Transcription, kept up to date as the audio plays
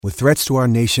With threats to our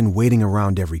nation waiting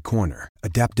around every corner,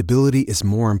 adaptability is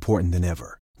more important than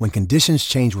ever. When conditions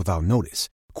change without notice,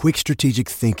 quick strategic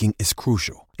thinking is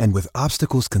crucial. And with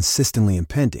obstacles consistently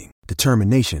impending,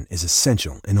 determination is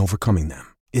essential in overcoming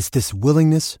them. It's this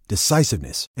willingness,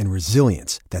 decisiveness, and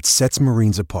resilience that sets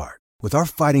Marines apart. With our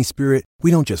fighting spirit, we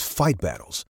don't just fight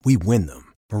battles, we win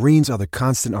them. Marines are the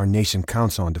constant our nation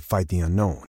counts on to fight the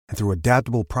unknown. And through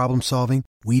adaptable problem solving,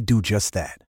 we do just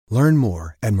that. Learn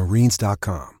more at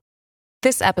marines.com.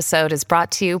 This episode is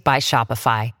brought to you by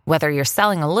Shopify. Whether you're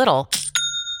selling a little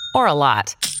or a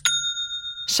lot,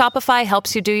 Shopify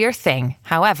helps you do your thing,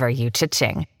 however you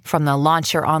cha-ching. From the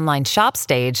launch your online shop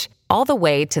stage, all the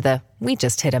way to the we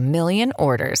just hit 1 million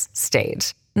orders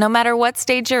stage. No matter what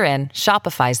stage you're in,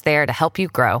 Shopify's there to help you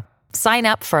grow. Sign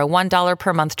up for a $1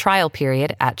 per month trial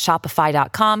period at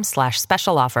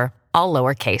shopify.com/special offer, all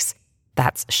lowercase.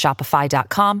 That's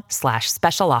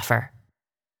shopify.com/special offer.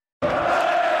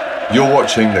 You're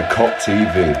watching the Kop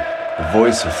TV, the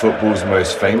voice of football's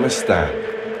most famous stand.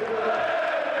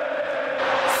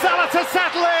 Salah to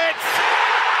settle it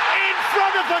in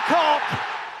front of the Kop.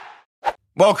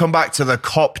 Welcome back to the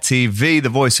Kop TV, the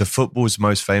voice of football's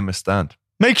most famous stand.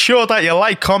 Make sure that you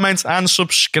like, comment, and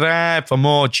subscribe for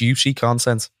more juicy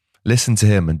content. Listen to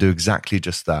him and do exactly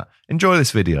just that. Enjoy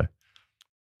this video.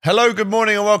 Hello, good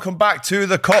morning, and welcome back to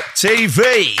the Kop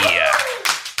TV.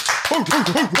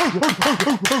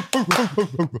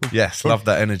 Yes, love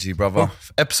that energy, brother.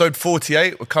 Episode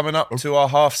 48, we're coming up to our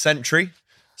half century.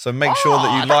 So make sure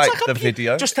that you like the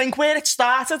video. Just think where it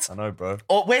started. I know, bro.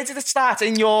 Or where did it start?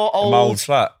 In your old, my old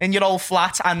flat. In your old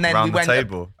flat, and then Around we went the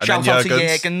table. Shout out to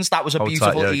Jurgens. That was a Hold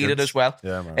beautiful tight, era as well.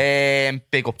 Yeah, man.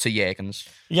 Big up to Jurgens.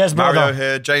 Yes, Mario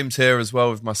here, James here as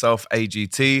well with myself,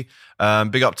 AGT.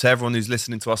 Big up to everyone who's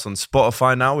listening to us on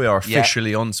Spotify now. We are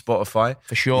officially on Spotify.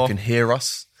 For sure. You can hear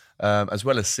us. As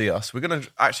well as see us. We're going to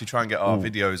actually try and get our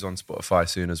videos on Spotify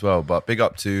soon as well. But big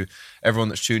up to everyone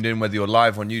that's tuned in, whether you're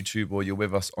live on YouTube or you're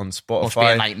with us on Spotify. Must be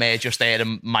a nightmare just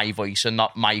hearing my voice and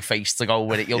not my face to go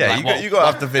with it. You'll be like, you got to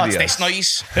have the video. What's this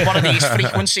noise? One of these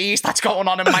frequencies that's going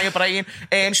on in my brain.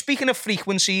 Speaking of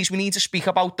frequencies, we need to speak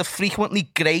about the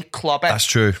frequently great Klobber. That's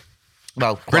true.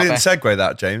 Well, brilliant segue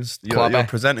that, James. Your Klobber.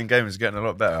 presenting game is getting a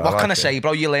lot better. What can I say,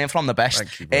 bro? You learn from the best.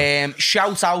 Thank you, bro.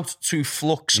 Shout out to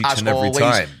Flux Each as and every always.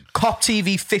 time. Kop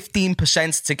TV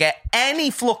 15% to get any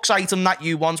Flux item that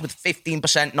you want with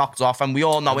 15% knocked off. And we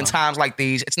all know in times like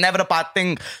these, it's never a bad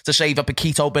thing to save a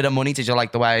Paquito bit of money. Did you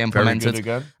like the way I implemented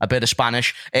a bit of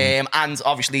Spanish? And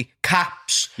obviously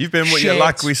caps. You've been,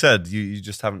 like we said, you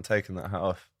just haven't taken that hat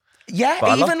off. Yeah,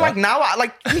 but even like now,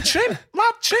 me trim,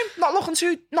 not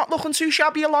looking too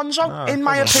shabby, Alonso. In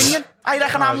my opinion, I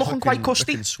reckon I'm looking quite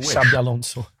custy. Shabby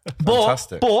Alonso. But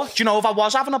do you know, if I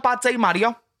was having a bad day,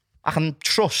 Mario, I can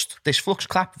trust this Flux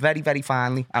clap very, very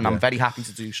finely, and I'm very happy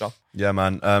to do so. Yeah,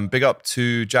 man. Big up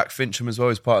to Jack Fincham as well.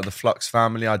 He's part of the Flux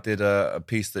family. I did a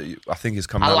piece that I think is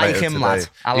coming out later today. Lad.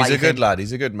 He's a good lad.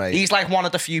 He's a good mate. He's like one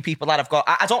of the few people that I've got.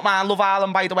 I don't mind Love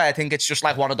Island, by the way. I think it's just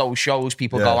like one of those shows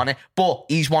people go on it. But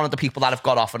he's one of the people that I've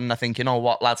got offered, and I think, you know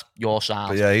what, lad, your sound.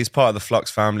 But yeah, he's part of the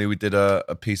Flux family. We did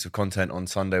a piece of content on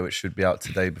Sunday, which should be out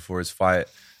today before his fight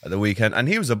at the weekend. And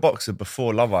he was a boxer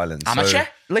before Love Island. Amateur?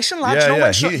 Listen, lads,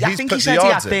 I think he said he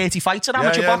had 30 fights at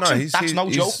amateur boxing. That's no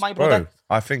joke, my brother. Bro,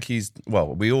 I think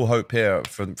we all hope here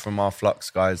from our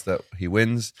Flux guys that he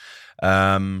wins.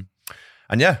 And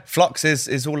yeah, Flux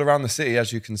is all around the city,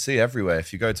 as you can see everywhere.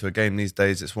 If you go to a game these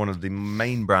days, it's one of the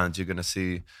main brands you're going to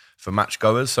see for match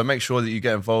goers. So make sure that you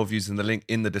get involved using the link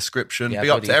in the description. Big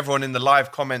up to everyone in the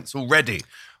live comments already.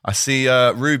 I see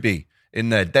Ruby in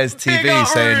there, Des TV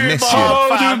saying miss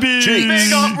you.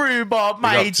 Big up Rhubarb,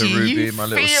 mate. Ruby, my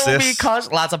little sis. Because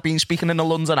lads, I've been speaking in a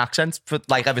London accent for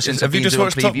like ever since. Have you just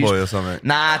watched Top Boy or something?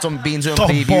 Nah, I've been doing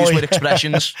previews with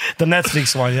expressions. The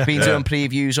Netflix one, yeah. Been doing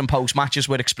previews and post matches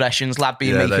with expressions. Lad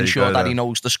been making sure that he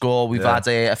knows the score. We've had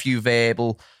a few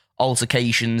verbal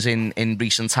altercations in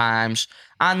recent times.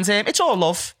 And it's all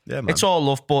love. Yeah, man. It's all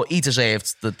love, but he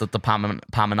deserved the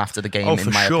pamming after the game,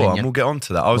 in my opinion. And we'll get on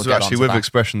to that. I was actually with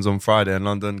Expressions on Friday in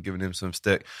London, giving him some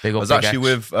stick. I was actually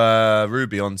with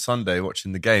Ruby on Sunday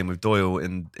watching the game with Doyle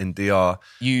in DR.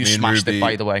 You smashed it,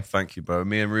 by the way. Thank you, bro.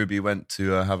 Me and Ruby went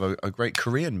to have a great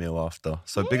Korean meal after.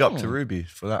 So big up to Ruby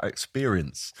for that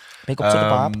experience. Big up to the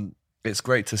barb. It's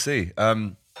great to see.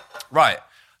 Right.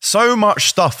 So much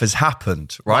stuff has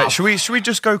happened, right? Wow. Should we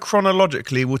just go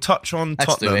chronologically? We'll touch on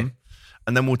Tottenham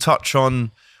and then we'll touch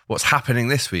on what's happening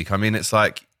this week. I mean, it's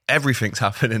like everything's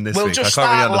happening this we'll week. Just I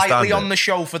can't really start understand lightly on the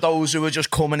show for those who are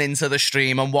just coming into the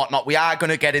stream and whatnot. We are going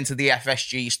to get into the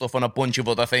FSG stuff and a bunch of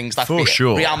other things. That's for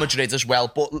sure. Real Madrid as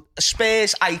well. But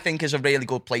Spurs, I think, is a really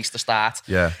good place to start.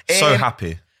 Yeah. So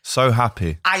happy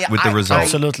with the result.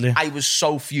 Absolutely. I was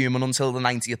so fuming until the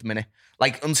 90th minute.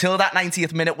 Like, until that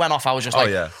 90th minute went off, I was just like...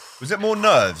 Oh, yeah. Was it more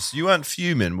nerves? You weren't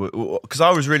fuming? Because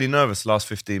I was really nervous the last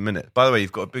 15 minutes. By the way,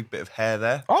 you've got a big bit of hair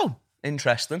there. Oh,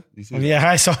 interesting. Yeah,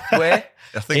 I saw. Where?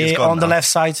 I think it's gone on the now. left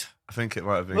side. I think it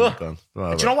might have been gone.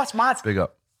 Well, Do you know what's mad? Big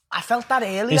up. I felt that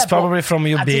earlier. It's probably from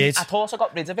your beard. I thought I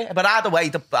got rid of it. But either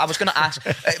way, I was going to ask.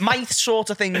 My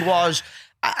sort of thing was...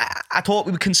 I thought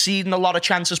we were conceding a lot of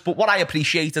chances, but what I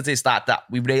appreciated is that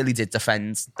we really did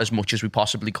defend as much as we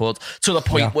possibly could, to the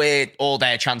point where all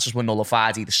their chances were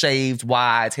nullified, either saved,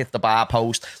 wide, hit the bar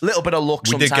post, a little bit of luck.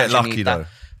 We did get lucky though.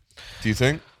 Do you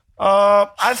think?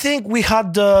 I think we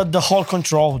had the whole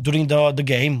control during the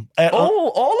game.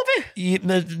 All of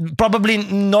it? Probably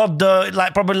not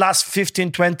probably last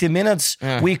 15, 20 minutes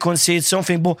we conceded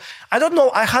something, but I don't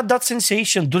know. I had that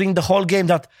sensation during the whole game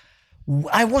that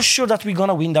I was sure that we're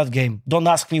gonna win that game. Don't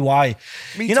ask me why.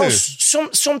 Me too.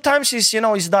 Sometimes is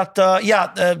that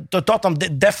the Tottenham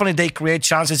definitely they create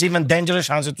chances, even dangerous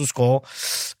chances to score,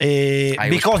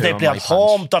 because they play at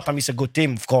home. Tottenham is a good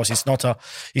team, of course. It's not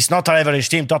an average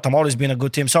team. Tottenham always been a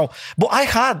good team. So,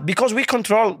 but because we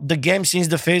control the game since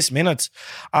the first minutes,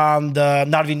 and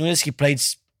Darwin Núñez he played.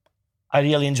 I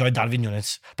really enjoyed Darwin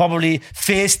Núñez. Probably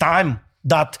first time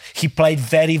that he played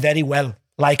very, very well.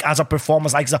 Like as a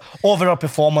performance, like the overall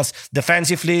performance.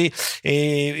 Defensively,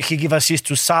 he gave assist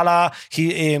to Salah.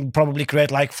 He probably create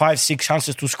like 5-6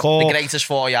 chances to score. The greatest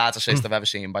 4-yard assist I've ever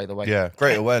seen, by the way. Yeah,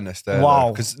 great awareness there.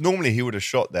 Wow. Because normally he would have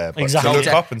shot there. But Exactly. to look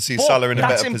up and see Salah in a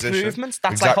better That's position. improvement.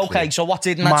 That's exactly. like, okay, so what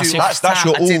didn't I do last That's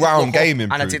time? your all-round game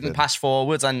improvement. And I didn't pass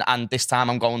forward, and this time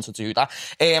I'm going to do that.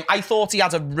 I thought he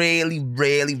had a really,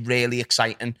 really, really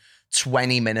exciting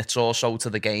 20 minutes or so to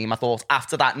the game. I thought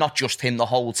after that, not just him, the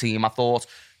whole team, I thought...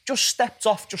 just stepped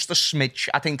off just a smidge.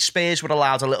 I think Spurs were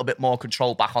allowed a little bit more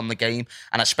control back on the game,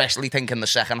 and especially think in the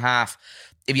second half.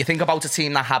 If you think about a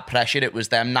team that had pressure, it was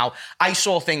them. Now, I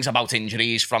saw things about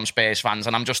injuries from Spurs fans,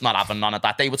 and I'm just not having none of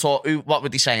that. They were what were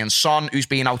they saying? Son, who's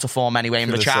been out of form anyway,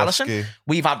 and Richarlison.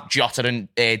 We've had Jota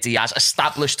and Diaz,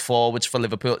 established forwards for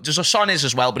Liverpool. There's a Son is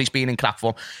as well, but he's been in crap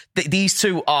form. These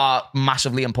two are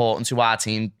massively important to our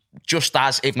team. Just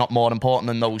as, if not more important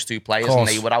than those two players, and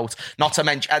they were out. Not to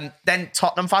mention, and then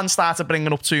Tottenham fans started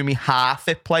bringing up to me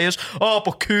half-fit players. Oh,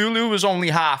 but Kulu was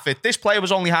only half-fit. This player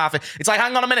was only half-fit. It's like,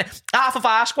 hang on a minute. Half of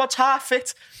our squad's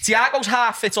half-fit. Thiago's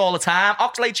half-fit all the time.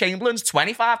 Oxlade-Chamberlain's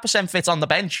 25% fit on the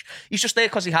bench. He's just there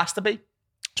because he has to be.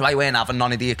 So I weren't having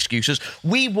none of the excuses.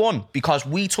 We won because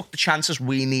we took the chances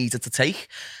we needed to take,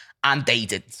 and they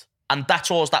didn't. And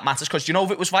that's all that matters, because, you know,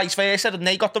 if it was vice versa and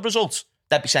they got the results,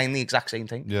 they'd be saying the exact same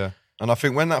thing. Yeah. And I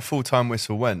think when that full-time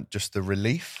whistle went, just the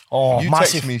relief. Oh, you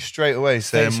massive. texted me straight away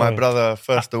saying, my brother,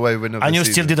 first away win of the season. And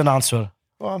you still didn't answer.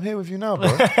 Well, I'm here with you now, bro.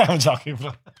 I'm joking,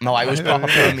 bro. No, I was proper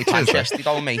putting me pants chesty,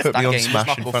 though, mate. Put That me on game was smash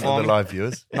not in good front for of me. the live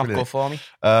viewers. Not good for me.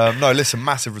 No, listen,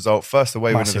 massive result. First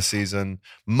away win of the season.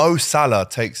 Mo Salah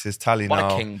takes his tally What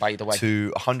now a king, by the way.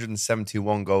 to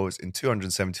 171 goals in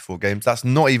 274 games. That's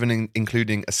not even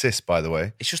including assists, by the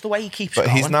way. It's just the way he keeps But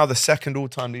going. he's now the second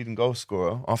all-time leading goal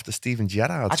scorer after Steven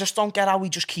Gerrard. I just don't get how he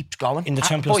just keeps going. In the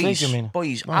Champions League, you mean?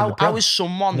 Boys, No, how is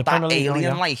someone the that Premier League,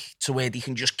 alien-like to where they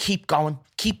can just keep going,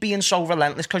 keep being so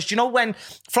relentless? Because, you know, when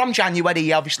from January,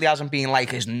 he obviously hasn't been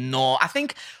like his no. I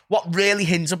think what really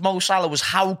hindered Mo Salah was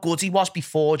how good he was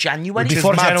before January. Which is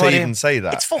Before mad January, to even say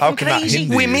that. it's fucking How can crazy. that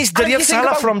hinder We you? missed the And real if you think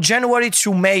Salah about- from January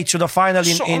to May to the final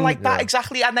Something like that,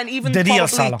 exactly. And then even The real probably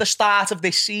Salah. the start of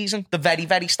this season, the very,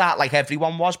 very start, like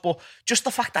everyone was, but just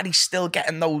the fact that he's still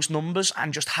getting those numbers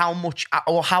and just how much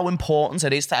or how important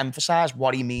it is to emphasise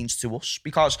what he means to us,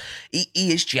 because he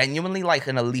is genuinely like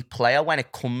an elite player when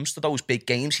it comes to those big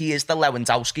games. He is the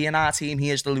Lewandowski in our team. He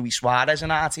is the Luis Suarez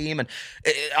in our team. And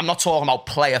I'm not talking about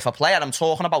player for player. I'm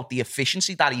talking about the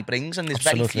efficiency that he brings. And there's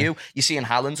very few. You see in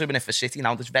Haaland doing it for City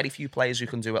now. There's very few players who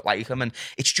can do it like him. And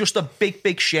it's just a big,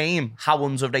 big shame how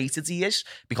underrated he is,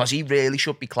 because he really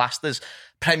should be classed as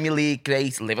Premier League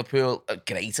great, Liverpool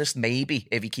greatest, maybe,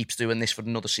 if he keeps doing this for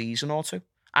another season or two.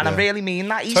 And I really mean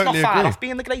that. He's Totally not far agree. off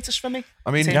being the greatest for me.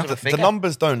 I mean, in terms of a the figure.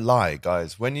 numbers don't lie,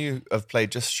 guys. When you have played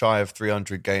just shy of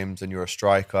 300 games and you're a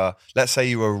striker, let's say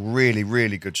you were a really,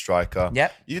 really good striker.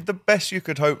 Yep. The best you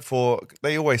could hope for,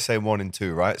 they always say 1 in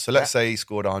 2, right? So let's say he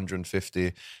scored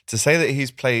 150. To say that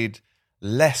he's played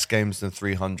less games than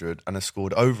 300 and has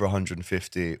scored over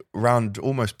 150, around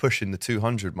almost pushing the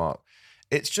 200 mark,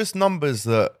 it's just numbers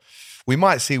that we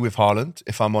might see with Haaland,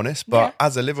 if I'm honest. But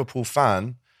as a Liverpool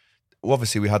fan,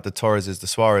 obviously we had the Torreses, the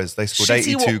Suarez. They scored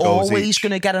City 82 goals each. City were always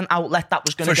going to get an outlet that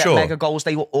was going to get mega goals.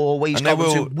 They were always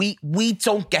going to. We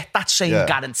don't get that same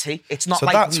guarantee. It's not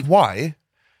like that's why,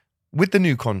 with the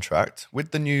new contract,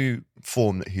 with the new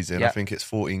form that he's in, I think it's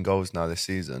 14 goals now this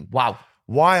season. Wow.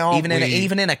 Why aren't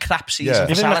even in a crap season?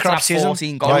 Even in a crap season,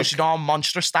 14 goals,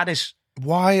 monstrous that is.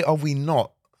 Why are we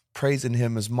not praising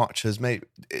him as much as maybe?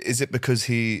 Is it because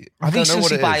he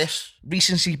recency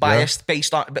bias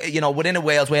based on, we're in a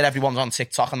world where everyone's on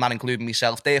TikTok, and that including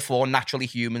myself. Therefore, naturally,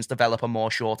 humans develop a more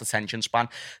short attention span.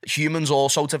 Humans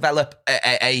also develop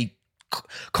a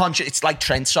conscious. It's like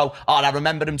Trent. So, I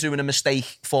remember him doing a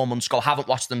mistake 4 months ago. Haven't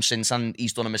watched him since, and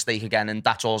he's done a mistake again, and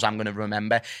that's all I'm going to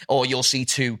remember. Or you'll see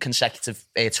 2 consecutive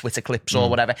Twitter clips or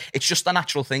whatever. It's just a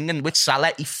natural thing. And with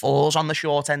Salah, he falls on the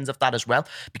short end of that as well,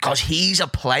 because he's a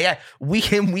player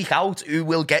week in, week out who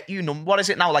will get you. What is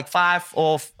it now? Like 5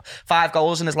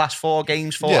 goals in his last 4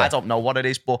 games. I don't know what it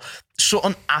is, but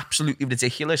something absolutely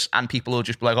ridiculous. And people will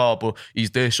just be like, "Oh, but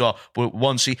he's this," or "But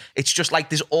once he," it's just like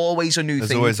there's always a new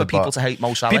thing for people to hate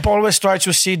Mo Salah. People always try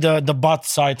to see the bad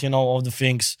side, of the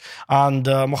things. And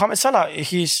Mohamed Salah,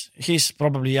 he's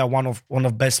probably one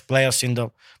of best players in the.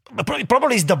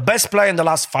 Probably is the best player in the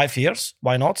last 5 years.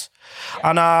 Why not?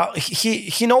 And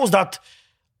he knows that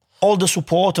all the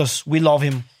supporters, we love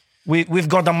him. We've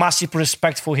got a massive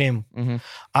respect for him,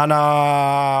 and.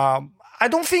 I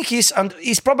don't think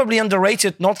he's probably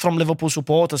underrated, not from Liverpool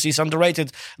supporters. He's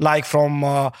underrated like from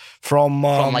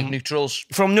like neutrals.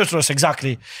 From neutrals,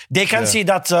 exactly. They can see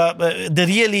that the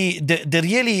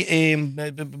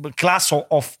really class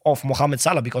of Mohamed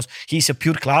Salah, because he's a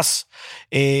pure class,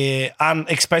 and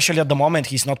especially at the moment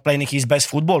he's not playing his best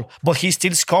football, but he's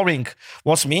still scoring.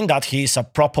 What means that he's a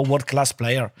proper world class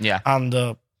player. Yeah, and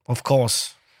of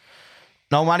course.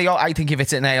 No, Mario, I think you've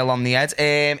hit it nail on the head.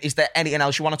 Is there anything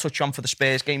else you want to touch on for the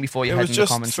Spurs game before you head in the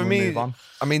comments and move on?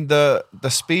 I mean, the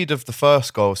speed of the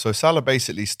first goal. So Salah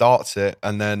basically starts it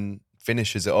and then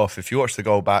finishes it off. If you watch the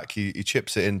goal back, he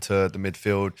chips it into the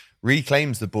midfield,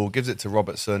 reclaims the ball, gives it to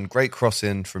Robertson. Great cross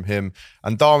in from him.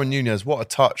 And Darwin Núñez, what a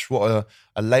touch, what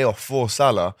a layoff for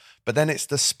Salah. But then it's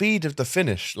the speed of the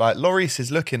finish. Like, Lloris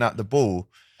is looking at the ball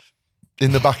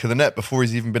in the back of the net before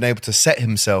he's even been able to set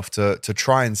himself to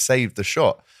try and save the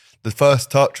shot. The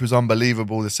first touch was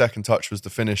unbelievable. The second touch was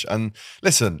the finish. And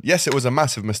listen, yes, it was a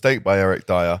massive mistake by Eric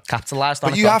Dyer. Capitalised on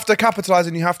it. But you have to capitalise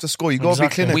and you have to score. You've got to be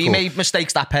clinical. We made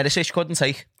mistakes that Perisic couldn't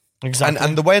take. Exactly.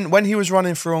 And when he was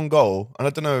running through on goal, and I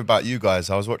don't know about you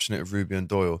guys, I was watching it with Ruby and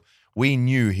Doyle, we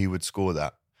knew he would score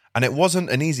that. And it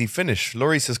wasn't an easy finish.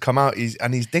 Lloris has come out he's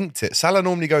dinked it. Salah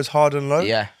normally goes hard and low.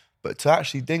 Yeah. But to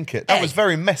actually dink it, that was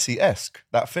very Messi-esque,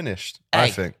 that finished,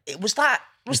 I think. Would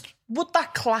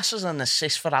that class as an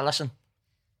assist for Alisson?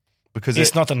 Because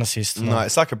it's not an assist. No,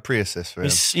 it's like a pre-assist for him.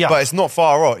 But it's not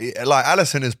far off. Like,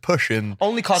 Alisson is pushing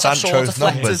only because I've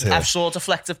saw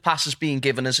deflective passes being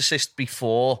given as assist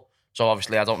before. So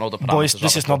obviously I don't know the parameters. Boys,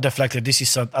 this is not deflected. This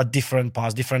is a different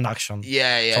pass, different action.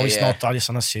 Yeah. So it's not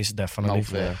Alisson assist, definitely.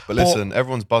 No, but listen,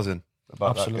 everyone's buzzing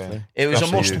about that game. It was a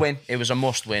must-win. It was a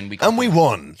must-win. And we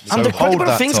won. And the incredible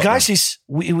things, guys, is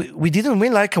we didn't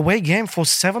win like away game for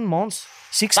 7 months,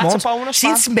 6 months. That's a bonus,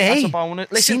 since May.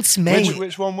 Since May.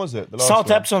 Which one was it? The last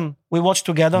Southampton. We watched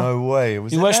together. No way.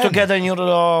 We watched together in your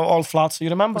old flats. You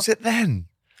remember? Was it then?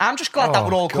 I'm just glad that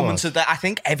we're all coming to that. I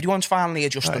think everyone's finally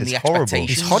adjusting the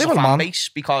expectations of the fan base,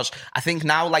 because I think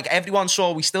now, like, everyone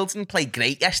saw we still didn't play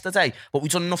great yesterday, but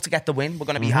we've done enough to get the win. We're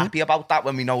going to be happy about that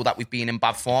when we know that we've been in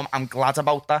bad form. I'm glad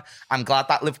about that. I'm glad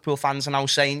that Liverpool fans are now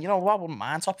saying, you know what, I wouldn't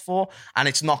mind top 4, and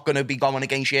it's not going to be going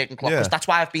against Jurgen Klopp. Because that's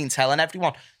why I've been telling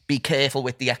everyone, be careful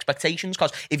with the expectations,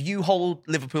 because if you hold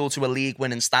Liverpool to a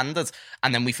league-winning standard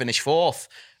and then we finish 4th,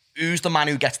 who's the man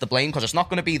who gets the blame? Because it's not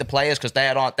going to be the players, because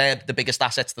they're the biggest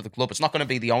assets to the club. It's not going to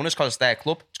be the owners, because it's their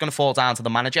club. It's going to fall down to the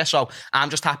manager. So I'm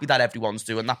just happy that everyone's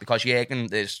doing that, because Jurgen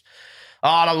is... Oh,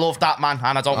 I love that man,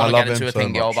 and I don't want to get into a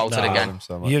thing about it again.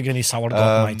 Jurgen is our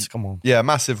god, mate. Come on. Yeah,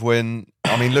 massive win.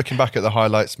 I mean, looking back at the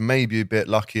highlights, maybe a bit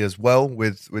lucky as well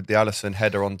with the Alisson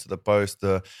header onto the post,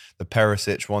 the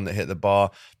Perisic one that hit the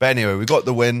bar. But anyway, we got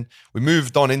the win. We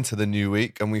moved on into the new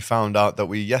week, and we found out that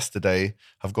we yesterday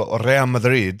have got Real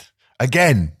Madrid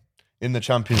again in the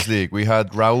Champions League. We had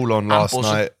Raul on last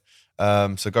night,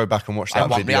 so go back and watch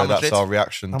that video. That's our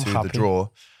reaction to the draw.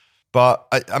 But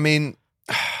I mean,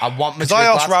 because I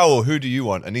asked Raul, who do you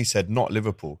want? And he said, not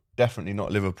Liverpool. Definitely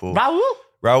not Liverpool.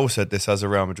 Raul said this as a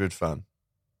Real Madrid fan.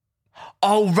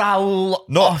 Oh, Raul.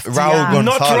 Not Raul Gonzalez.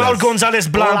 Not Raul Gonzalez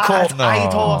Blanco. I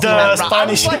thought the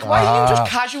Spanish. Like, why are you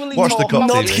just casually Watch the talking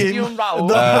about Kopics. you and Raul?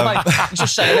 Like, he's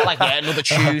just saying it like, yeah, another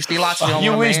Tuesday, lads.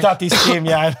 You wish that is him,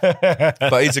 yeah.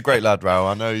 But he's a great lad, Raul.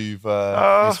 I know you've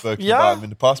spoken about him in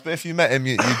the past, but if you met him,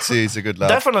 you'd see he's a good lad.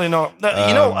 Definitely not.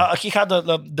 He had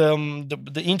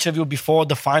the interview before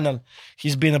the final.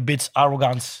 He's been a bit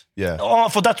arrogant. Yeah.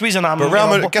 For that reason, But Real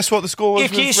Madrid, guess what the score was?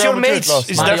 If he's Real your Madrid mates, last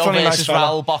it's night? definitely nice.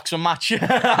 Raul boxing match.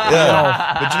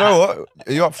 Yeah. But do you know what?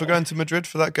 Are you up for going to Madrid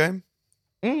for that game?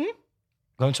 Mm-hmm.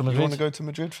 Going to Madrid? You want to go to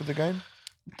Madrid for the game?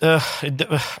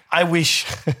 I wish.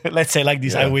 Let's say like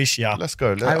this. I wish. Yeah. Let's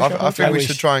go. I think we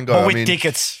should try and go. But with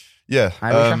tickets. Yeah.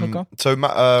 I wish I could go. So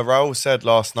Raul said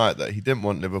last night that he didn't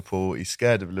want Liverpool. He's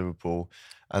scared of Liverpool,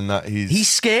 and that he's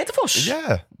scared of us.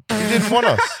 Yeah. He didn't want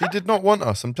us. He did not want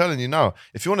us. I'm telling you now.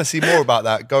 If you want to see more about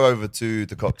that, go over to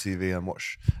the Cop TV and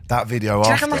watch that video after. Do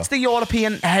you reckon that's the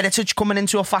European heritage coming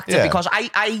into a factor? Yeah. Because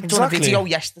I done a video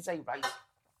yesterday, right?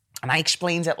 And I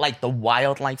explained it like the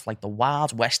wildlife, like the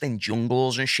Wild West in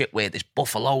jungles and shit, where there's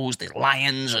buffaloes, there's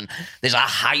lions, and there's a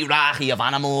hierarchy of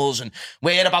animals, and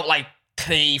we're about like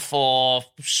 3, 4,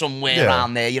 somewhere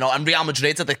around there, and Real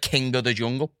Madrid are the king of the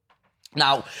jungle.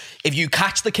 Now, if you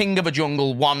catch the king of a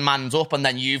jungle, one man's up, and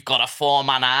then you've got a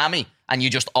 4-man army, and you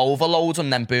just overload them,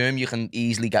 then boom, you can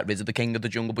easily get rid of the king of the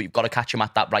jungle, but you've got to catch him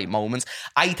at that right moment.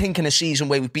 I think in a season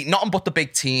where we've beat nothing but the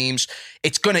big teams,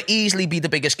 it's going to easily be the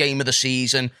biggest game of the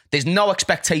season. There's no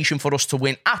expectation for us to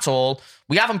win at all.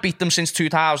 We haven't beat them since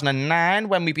 2009,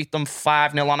 when we beat them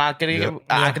 5-0 on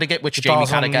aggregate, which Jamie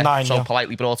Carragher so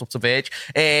politely brought up to Verge.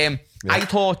 I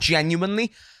thought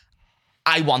genuinely,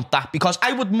 I want that, because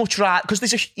I would much rather, because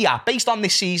based on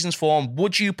this season's form,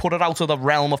 would you put it out of the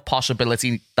realm of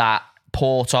possibility that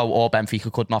Porto or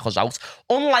Benfica could knock us out?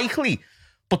 Unlikely.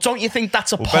 But don't you think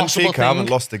that's a possible Benfica thing? haven't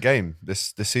lost a game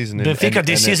this season. Benfica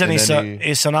this season is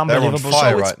an unbelievable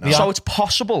fire right now. So it's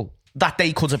possible that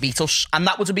they could have beat us, and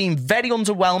that would have been very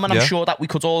underwhelming. I'm sure that we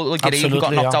could all agree if we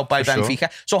got knocked out by Benfica. Sure.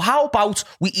 So how about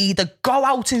we either go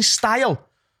out in style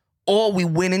or we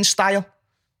win in style?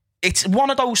 It's one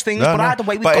of those things, but either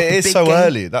way, we've got the big game. But it is so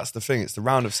early. That's the thing. It's the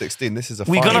round of 16. This is a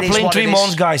We're going to play in 3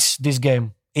 months, guys, this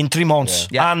game. In 3 months.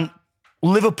 Yeah. And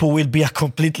Liverpool will be a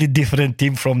completely different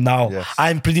team from now. Yes.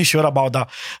 I'm pretty sure about that.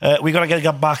 We're going to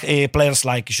get back players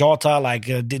like Jota, like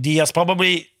Diaz.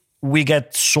 Probably we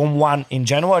get someone in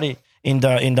January in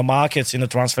the markets, in the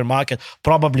transfer market.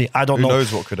 Probably, I don't know. Who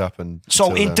knows what could happen.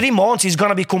 So in 3 months, it's going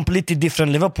to be completely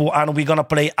different Liverpool, and we're going to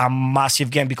play a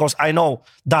massive game, because I know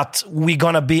that we're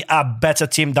going to be a better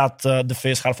team than the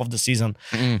first half of the season.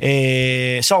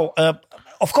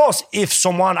 Of course, if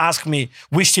someone asked me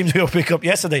which team do you pick up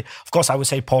yesterday, of course I would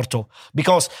say Porto,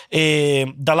 because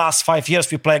the last 5 years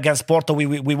we play against Porto,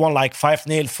 we won like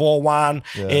 5-0, 4-1.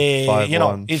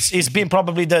 5-1. It's been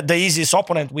probably the easiest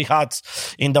opponent we had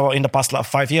in the past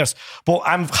 5 years. But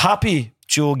I'm happy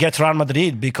to get Real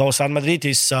Madrid, because Real Madrid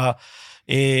is I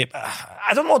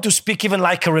don't want to speak even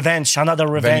like a revenge, another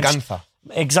revenge. Venganza.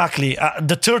 Exactly.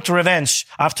 The third revenge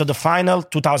after the final,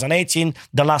 2018,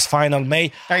 the last final,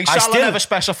 May. Hey, Salah never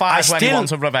specifies when he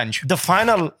wants a revenge. The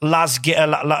final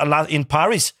in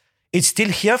Paris, it's still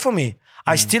here for me.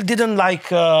 I still didn't like,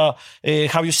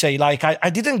 how you say, like, I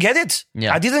didn't get it.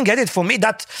 Yeah. I didn't get it. For me,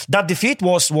 that defeat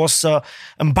was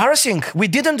embarrassing. We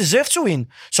didn't deserve to win.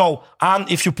 So, and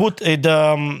if you put in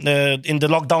the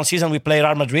lockdown season, we play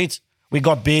Real Madrid. We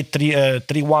got beat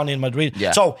 3-1 in Madrid.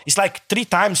 Yeah. So it's like 3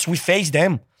 times we faced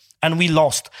them and we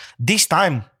lost. This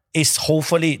time is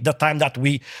hopefully the time that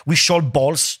we showed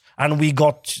balls and we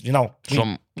got,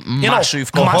 some massive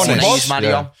balls.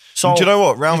 Yeah. So do you know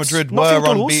what? Real Madrid were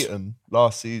unbeaten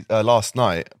last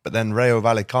night, but then Rayo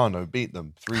Vallecano beat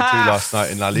them 3-2 last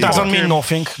night in La Liga. Doesn't mean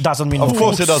nothing. Of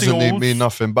course it doesn't mean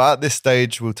nothing, but at this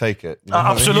stage we'll take it.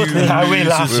 Absolutely. I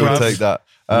will. We'll take that.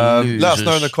 Let us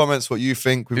know in the comments what you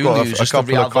think. We've got a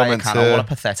couple of comments here. What a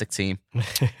pathetic team.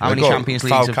 How many Champions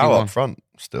Leagues have you won? Falcao up front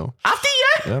still. After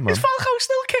yeah, man. Is Falcao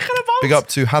still kicking about? Big up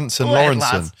to Hansen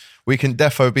Lawrenson. We can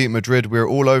defo beat Madrid. We're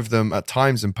all over them at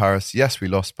times in Paris. Yes, we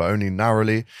lost, but only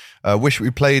narrowly. Wish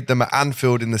we played them at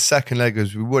Anfield in the second leg,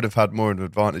 as we would have had more of an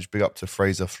advantage. Big up to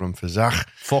Fraser from Fazach.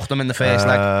 Fucked them in the first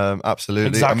leg. Absolutely.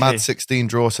 Exactly. A mad 16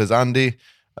 draw, says Andy.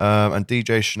 And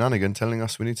DJ Shenanigan telling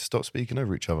us we need to stop speaking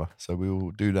over each other. So we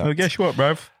will do that. Oh, guess what,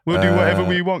 bruv? We'll do whatever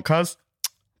we want, cuz.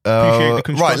 Appreciate the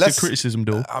constructive criticism,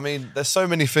 though. I mean, there's so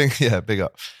many things. Yeah, big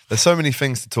up. There's so many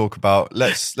things to talk about.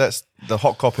 Let's the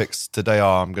hot Kopics today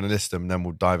are, I'm going to list them, then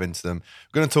we'll dive into them.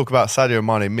 We're going to talk about Sadio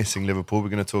Mane missing Liverpool. We're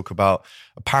going to talk about,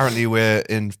 apparently we're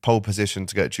in pole position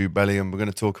to get Jude Bellingham. We're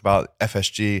going to talk about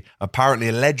FSG, apparently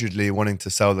allegedly wanting to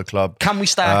sell the club. Can we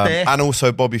start there? And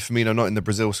also Bobby Firmino not in the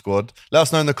Brazil squad. Let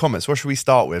us know in the comments. What should we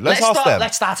start with? Let's ask them.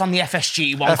 Let's start on the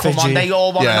FSG one. FSG. Come on, they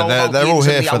all want to know about they're all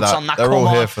here the for that. They're all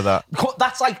here for that.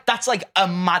 That's like a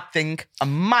mad thing. A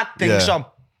mad thing. Yeah. So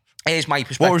here's my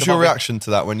perspective. What was your reaction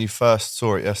to that when you first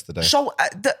saw it yesterday? So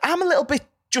I'm a little bit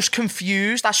just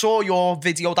confused. I saw your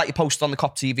video that you posted on the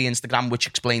Cop TV Instagram, which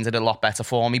explains it a lot better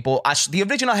for me. But the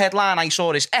original headline I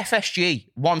saw is FSG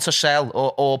want to sell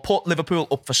or put Liverpool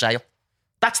up for sale.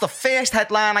 That's the first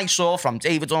headline I saw from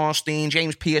David Ornstein,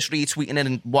 James Pearce retweeting it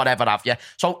and whatever have you.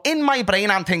 So in my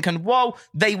brain, I'm thinking, whoa,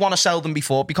 they want to sell them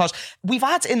before, because we've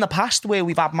had in the past where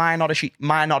we've had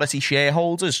minority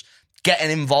shareholders getting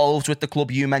involved with the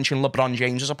club. You mentioned LeBron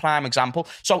James as a prime example.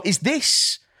 So is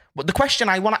this... But the question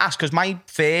I want to ask, because my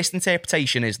first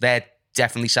interpretation is they're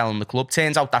definitely selling the club.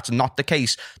 Turns out that's not the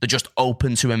case. They're just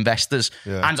open to investors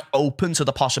and open to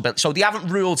the possibility. So they haven't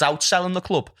ruled out selling the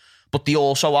club, but they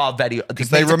also are very...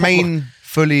 They remain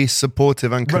fully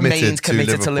supportive and committed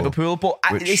to Liverpool. But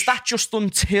is that just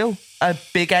until a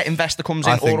bigger investor comes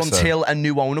in, or until a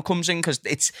new owner comes in? Because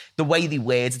it's the way they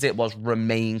worded it was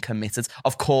remain committed.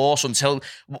 Of course, until...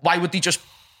 Why would they just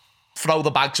throw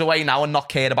the bags away now and not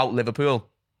care about Liverpool?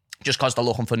 Just because they're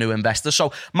looking for new investors.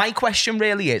 So my question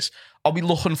really is, are we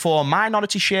looking for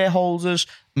minority shareholders,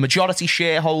 majority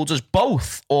shareholders,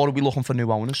 both? Or are we looking for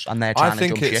new owners and they're trying to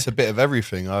jump ship? I think it's a bit of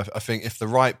everything. I think if the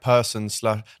right person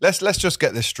let's just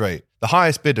get this straight. The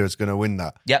highest bidder is going to win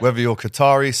that. Yep. Whether you're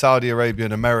Qatari, Saudi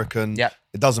Arabian, American, it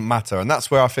doesn't matter. And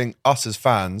that's where I think us as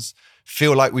fans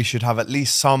feel like we should have at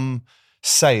least some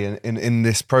say in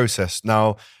this process.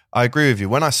 Now, I agree with you.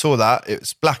 When I saw that,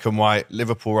 it's black and white,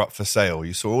 Liverpool up for sale.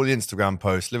 You saw all the Instagram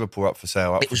posts, Liverpool up for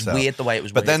sale, It was weird the way it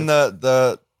was But worded.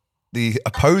 then the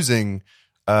opposing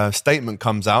statement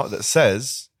comes out that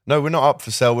says, no, we're not up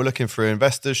for sale. We're looking for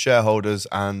investors, shareholders,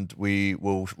 and we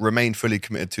will remain fully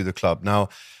committed to the club. Now,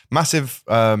 massive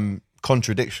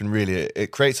contradiction, really.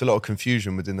 It creates a lot of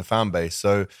confusion within the fan base.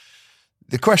 So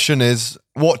the question is,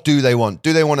 what do they want?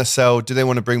 Do they want to sell? Do they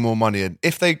want to bring more money in?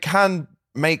 If they can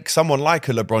make someone like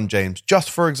a LeBron James, just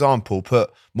for example, put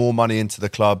more money into the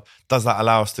club, does that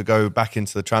allow us to go back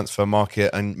into the transfer market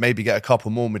and maybe get a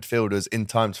couple more midfielders in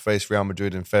time to face Real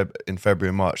Madrid in February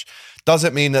and March? Does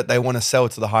it mean that they want to sell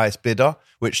to the highest bidder,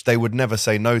 which they would never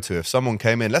say no to? If someone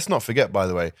came in, let's not forget, by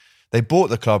the way, they bought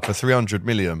the club for 300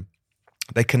 million.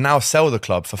 They can now sell the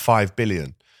club for 5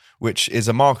 billion, which is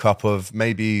a markup of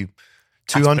maybe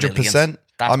 200%.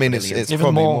 I mean, it's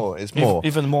probably more. It's more.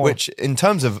 Even more. Which, in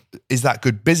terms of, is that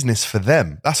good business for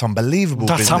them? That's unbelievable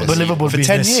business. That's unbelievable for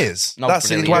business. 10 years. No,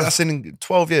 that's in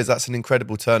 12 years. That's an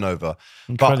incredible turnover.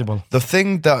 Incredible. But the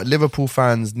thing that Liverpool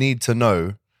fans need to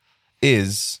know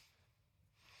is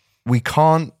we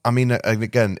can't, I mean,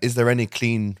 again, is there any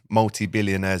clean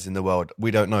multi-billionaires in the world? We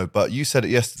don't know. But you said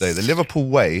it yesterday. The Liverpool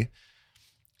way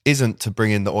isn't to bring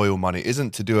in the oil money,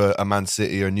 isn't to do a Man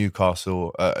City or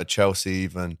Newcastle, a Chelsea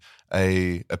even,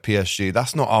 a PSG.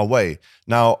 That's not our way.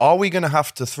 Now, are we going to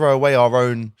have to throw away our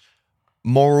own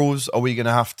morals? Are we going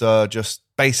to have to just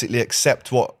basically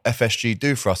accept what FSG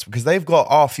do for us? Because they've got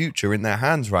our future in their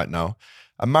hands right now.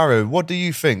 And Mario, what do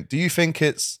you think? Do you think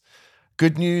it's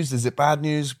good news? Is it bad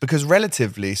news? Because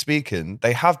relatively speaking,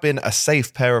 they have been a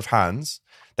safe pair of hands.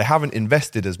 They haven't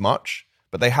invested as much,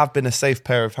 but they have been a safe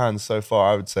pair of hands so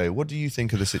far, I would say. What do you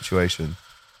think of the situation?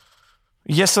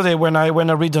 Yesterday, when I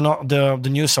read the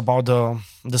news about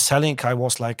the selling, I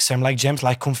was like, same like James,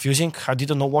 like confusing. I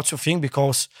didn't know what to think,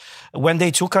 because when they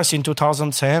took us in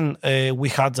 2010, we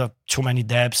had too many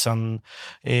debts, and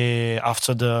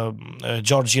after the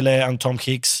George Gillett and Tom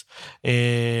Hicks.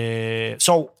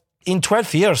 So in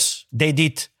 12 years, they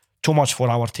did too much for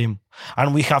our team,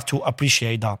 and we have to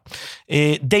appreciate that.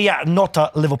 They are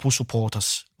not Liverpool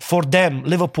supporters. For them,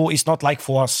 Liverpool is not like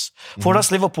for us. For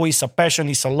us, Liverpool is a passion,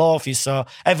 it's a love, it's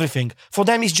everything. For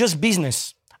them, it's just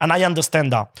business, and I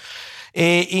understand that.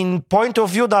 In point of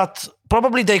view that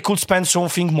probably they could spend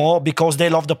something more because they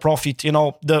love the profit. You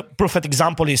know, the perfect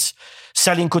example is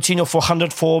selling Coutinho for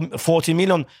 140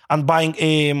 million and buying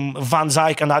Van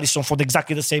Dijk and Alisson for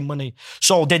exactly the same money.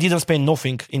 So they didn't spend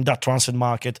nothing in that transfer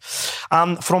market.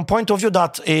 And from point of view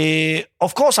that,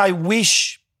 of course, I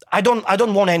wish... I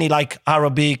don't want any like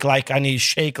Arabic, like any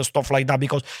sheikh or stuff like that,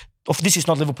 because this is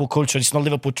not Liverpool culture, it's not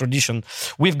Liverpool tradition.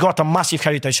 We've got a massive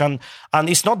heritage, and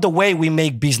it's not the way we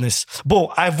make business.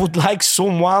 But I would like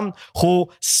someone who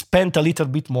spent a little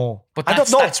bit more. But I don't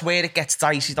know. That's where it gets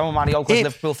dicey, don't Mario? Because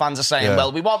Liverpool fans are saying,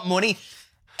 well, we want money.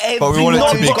 But we want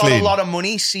it to be got clean. a lot of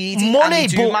money, seedy, money, and they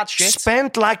do but mad shit.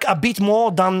 spend like a bit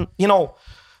more than,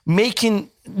 making.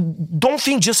 Don't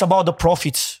think just about the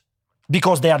profits.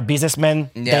 Because they are businessmen,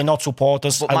 they're not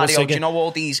supporters. But Mario, do you know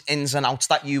all these ins and outs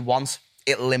that you want?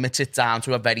 It limits it down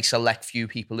to a very select few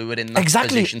people who are in that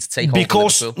position to take over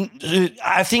Liverpool. Because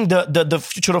I think the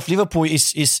future of Liverpool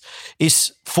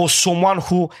is for someone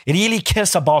who really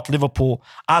cares about Liverpool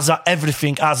as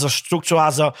everything, as a structure,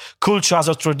 as a culture, as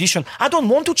a tradition. I don't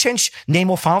want to change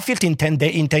name of Anfield in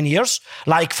 10 years.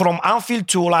 Like from Anfield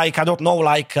to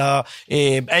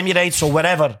Emirates or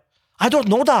wherever. I don't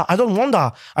know that. I don't want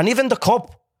that. And even the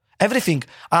cup, everything.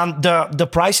 And the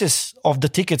prices of the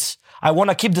tickets, I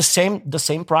want to keep the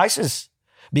same prices.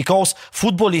 Because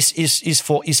football is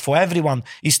for everyone.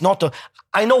 It's not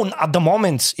I know at the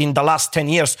moment, in the last 10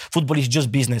 years, football is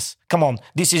just business. Come on,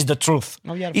 this is the truth.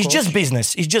 Oh, yeah, it's just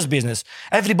business. It's just business.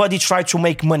 Everybody tries to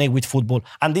make money with football.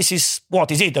 And this is,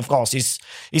 what is it, of course?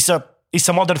 It's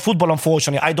a modern football,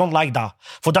 unfortunately. I don't like that.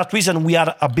 For that reason, we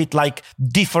are a bit like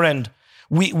different.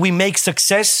 We make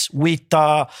success with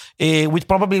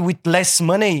probably with less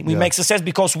money. We make success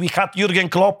because we had Jurgen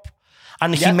Klopp,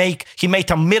 and he made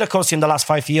miracles in the last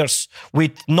 5 years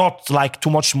with not like too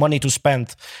much money to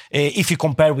spend. If you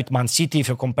compare with Man City, if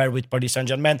you compare with Paris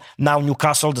Saint-Germain, now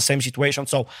Newcastle, the same situation.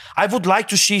 So I would like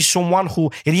to see someone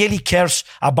who really cares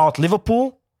about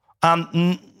Liverpool,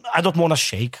 and I don't want to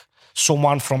shake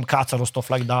someone from Qatar or stuff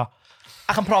like that.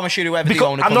 I can promise you, whoever the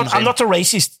owner comes in. I'm not a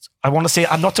racist. I want to say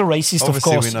I'm not a racist, Obviously,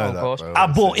 of course. we know that,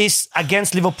 bro, but it's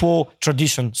against Liverpool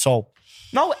tradition, so...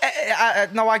 No,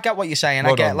 I get what you're saying.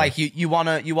 Well I get done, like you want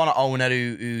an owner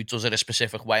who does it a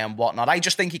specific way and whatnot. I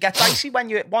just think you get dicey when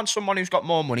you want someone who's got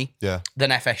more money than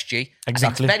FSG. Exactly. I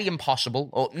think it's very impossible,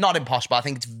 or not impossible. I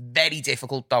think it's very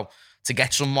difficult though to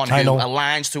get someone who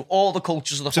aligns to all the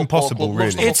cultures of the football impossible, club.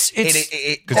 really. It's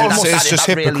just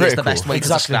that really is the hypocritical. best way to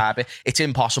describe it. It's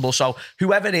impossible. So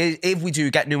whoever it is, if we do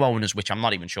get new owners, which I'm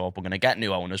not even sure if we're going to get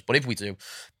new owners, but if we do,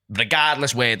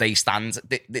 regardless where they stand,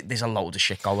 there's a load of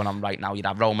shit going on right now. You'd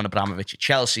have Roman Abramovich at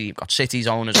Chelsea, you've got City's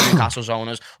owners, Newcastle's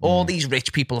owners. All these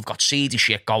rich people have got seedy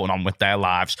shit going on with their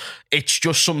lives. It's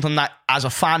just something that, as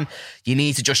a fan, you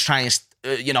need to just try and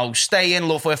stay in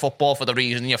love with football for the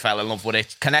reason you fell in love with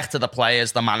it. Connect to the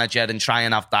players, the manager, and try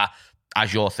and have that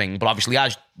as your thing. But obviously,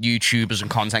 as YouTubers and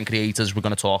content creators, we're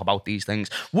going to talk about these things.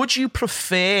 Would you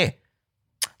prefer,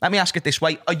 let me ask it this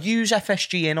way, are you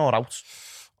FSG in or out?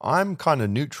 I'm kind of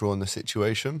neutral in the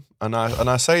situation. And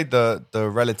I say the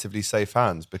relatively safe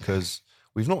hands because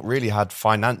we've not really had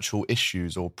financial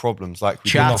issues or problems like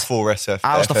we did before SF.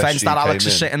 How's the fence that Alex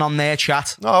is sitting on there,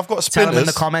 chat? No, I've got splinters. Tell him in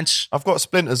the comments. I've got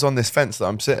splinters on this fence that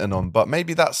I'm sitting on, but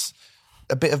maybe that's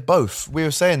a bit of both. We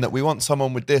were saying that we want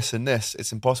someone with this and this.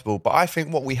 It's impossible. But I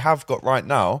think what we have got right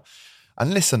now,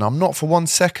 and listen, I'm not for 1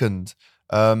 second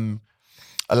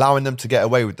allowing them to get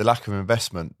away with the lack of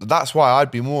investment. That's why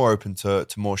I'd be more open to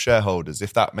more shareholders,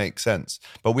 if that makes sense.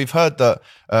 But we've heard that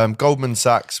Goldman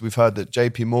Sachs, we've heard that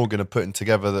JP Morgan are putting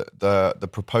together the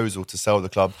proposal to sell the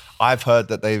club. I've heard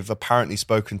that they've apparently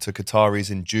spoken to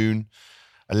Qataris in June,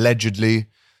 allegedly.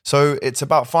 So it's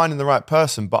about finding the right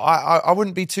person. But I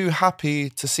wouldn't be too happy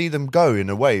to see them go in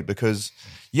a way because,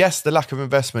 yes, the lack of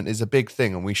investment is a big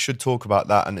thing and we should talk about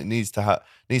that and it needs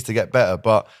to get better.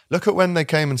 But look at when they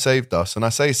came and saved us. And I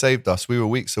say saved us, we were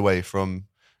weeks away from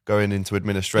going into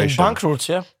administration. Bankrupt.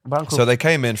 So they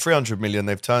came in, 300 million.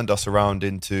 They've turned us around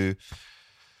into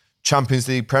Champions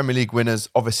League, Premier League winners.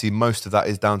 Obviously, most of that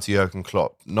is down to Jurgen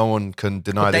Klopp. No one can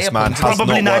deny this man has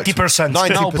probably not 90%.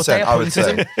 90%, I would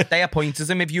say. They appointed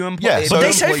him. If you employ, but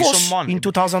they saved us someone in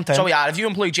 2010. So if you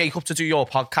employ Jacob to do your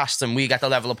podcast and we get the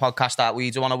level of podcast that we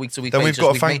do on a week-to-week basis, basis, then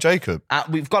we've got to thank Jacob.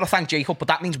 We've got to thank Jacob, but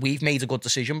that means we've made a good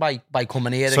decision by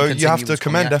coming here. So you have to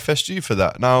commend FSG for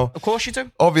that. Now, of course you do.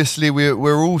 Obviously,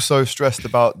 we're all so stressed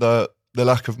about the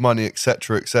lack of money,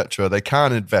 etc., etc. They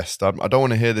can invest. I don't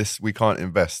want to hear this. We can't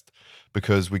invest.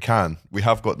 Because we can. We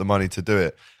have got the money to do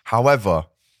it. However,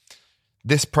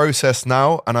 this process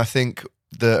now, and I think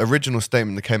the original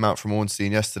statement that came out from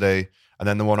Ornstein yesterday, and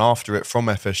then the one after it from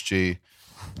FSG,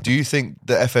 do you think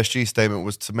the FSG statement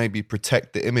was to maybe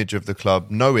protect the image of the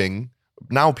club, knowing,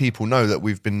 now people know that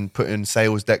we've been putting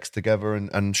sales decks together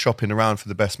and shopping around for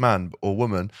the best man or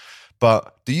woman,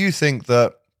 but do you think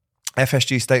that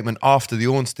FSG statement after the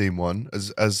Ornstein one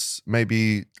has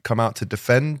maybe come out to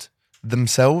defend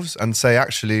themselves and say,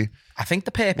 actually, I think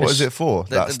the purpose, what is it for,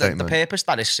 that statement? The purpose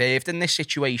that is saved in this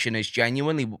situation is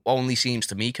genuinely only seems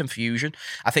to me confusion.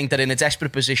 I think that in a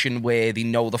desperate position where they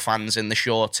know the fans in the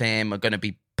short term are going to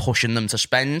be pushing them to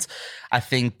spend. I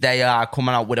think they are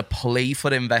coming out with a play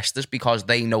for investors because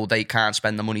they know they can't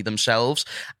spend the money themselves.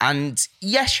 And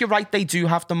yes, you're right, they do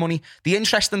have the money. The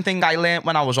interesting thing I learned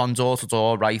when I was on door to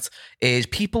door, right, is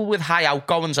people with high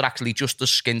outgoings are actually just as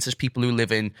skint as people who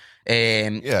live in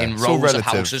rows of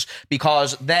houses,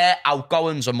 because their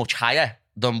outgoings are much higher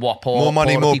than what more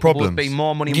money, more problems. Would be.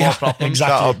 More money, more problems.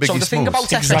 Exactly. So the thing about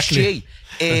FSG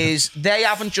is they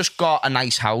haven't just got a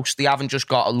nice house, they haven't just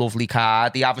got a lovely car,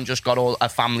 they haven't just got a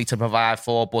family to provide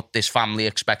for, but this family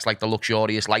expects like the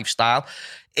luxurious lifestyle.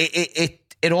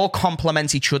 It all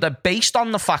complements each other based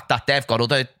on the fact that they've got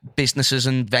other businesses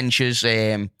and ventures,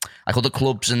 like other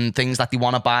clubs and things that they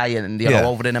want to buy. And,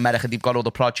 over in America, they've got other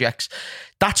projects.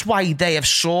 That's why they have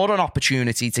saw an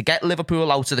opportunity to get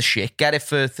Liverpool out of the shit, get it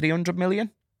for 300 million.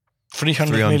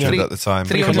 300 million at the time.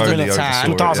 300 million at the time.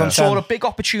 2010. Saw a big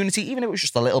opportunity, even if it was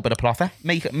just a little bit of profit.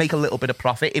 Make a little bit of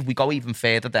profit. If we go even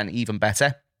further, then even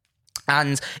better.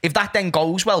 And if that then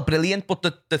goes well, brilliant. But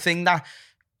the thing that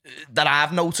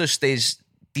I've noticed is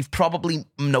they've probably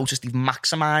noticed they've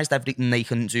maximised everything they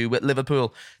can do with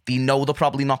Liverpool. They know they're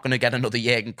probably not going to get another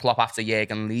Jurgen Klopp after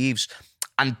Jurgen leaves.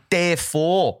 And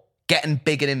therefore, getting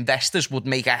bigger investors would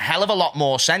make a hell of a lot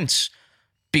more sense,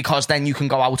 because then you can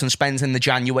go out and spend in the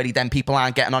January, then people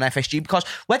aren't getting on FSG because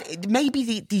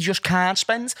maybe they just can't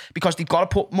spend because they've got to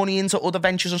put money into other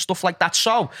ventures and stuff like that.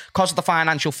 So, because of the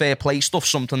financial fair play stuff,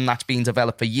 something that's been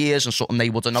developed for years and something they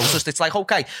would have noticed, it's like,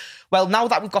 okay, well, now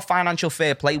that we've got financial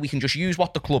fair play, we can just use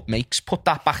what the club makes, put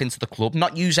that back into the club,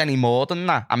 not use any more than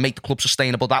that, and make the club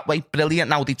sustainable that way. Brilliant,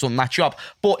 now they've done that job.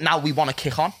 But now we want to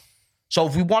kick on. So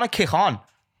if we want to kick on,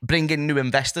 bring in new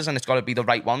investors, and it's got to be the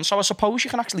right one. So I suppose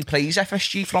you can actually praise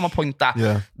FSG from a point that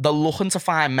they're looking to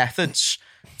find methods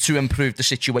to improve the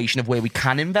situation of where we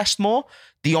can invest more.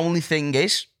 The only thing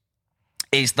is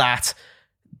that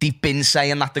they've been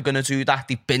saying that they're going to do that.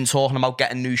 They've been talking about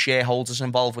getting new shareholders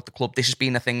involved with the club. This has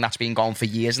been a thing that's been going for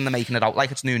years, and they're making it out like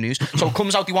it's new news. So it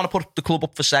comes out they want to put the club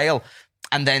up for sale,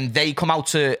 and then they come out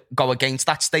to go against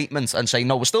that statement and say,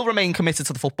 no, we'll still remain committed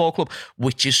to the football club,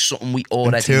 which is something we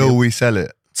already knew. We sell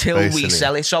it. We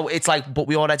sell it. So it's like, but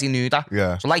we already knew that.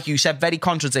 Yeah. So like you said, very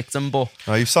contradicting, but...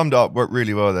 No, you've summed it up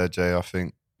really well there, Jay, I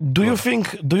think. Do you think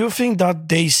that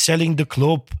they selling the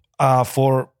club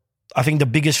for... I think the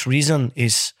biggest reason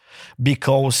is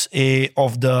because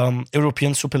of the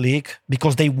European Super League,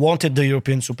 because they wanted the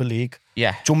European Super League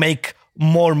to make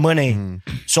more money.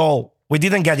 So we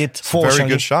didn't get it. Very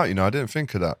good shout, I didn't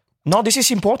think of that. No, this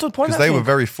is important point. Because they were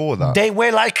very for that. They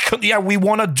were like, we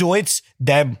want to do it,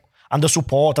 them. And the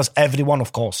supporters, everyone,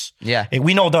 of course. Yeah.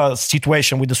 We know the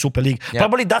situation with the Super League. Yeah.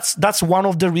 Probably that's one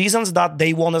of the reasons that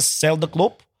they want to sell the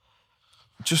club.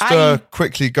 Just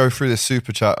quickly go through this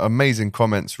super chat. Amazing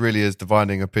comments. Really is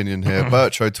dividing opinion here.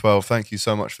 Bircho12, thank you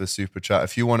so much for the super chat.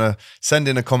 If you want to send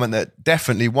in a comment that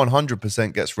definitely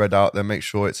 100% gets read out, then make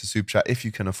sure it's a super chat if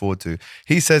you can afford to.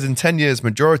 He says, in 10 years,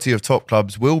 majority of top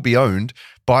clubs will be owned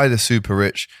by the super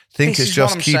rich. Think it's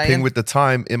just keeping with the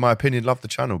time. In my opinion, love the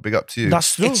channel. Big up to you.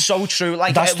 That's true. It's so true.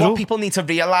 Like what people need to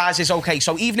realise is, okay,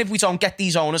 so even if we don't get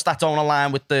these owners that don't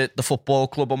align with the football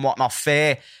club and whatnot,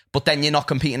 fair, but then you're not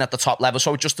competing at the top level.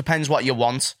 So it just depends what you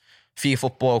want for your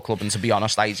football club. And to be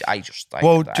honest, do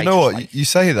you know what? You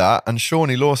say that, and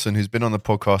Shawnee Lawson, who's been on the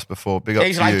podcast before, big up to you.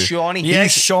 He's like Shawnee.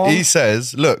 Yes, Sean. He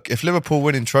says, look, if Liverpool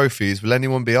winning trophies, will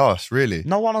anyone be asked, really?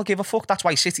 No one will give a fuck. That's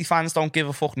why City fans don't give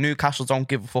a fuck. Newcastle don't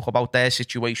give a fuck about their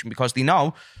situation, because they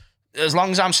know as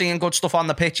long as I'm seeing good stuff on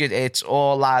the pitch, it's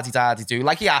all la-di-da-di do.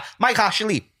 Like, Mike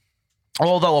Ashley,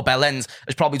 although a Bellend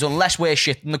has probably done less worse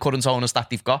shit than the current owners that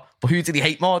they've got. But who do they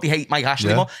hate more? They hate Mike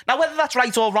Ashley more. Now, whether that's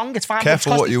right or wrong, it's fine.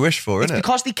 Careful what you wish for, isn't it? It's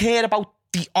because they care about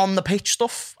the on-the-pitch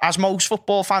stuff, as most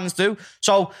football fans do.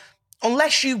 So,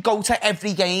 unless you go to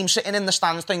every game sitting in the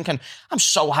stands thinking, I'm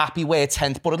so happy we're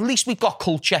 10th, but at least we've got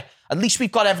culture, at least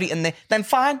we've got everything there, then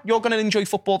fine, you're going to enjoy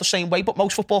football the same way. But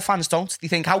most football fans don't. They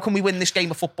think, how can we win this game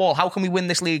of football? How can we win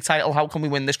this league title? How can we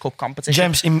win this cup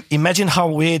competition? James, imagine how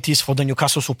weird it is for the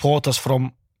Newcastle supporters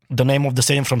from the name of the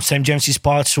stadium, from St. James's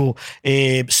Park to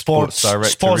Sports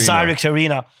Direct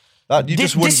Arena. You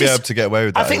just wouldn't be able to get away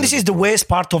with that. I think this is the worst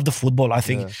part of the football, I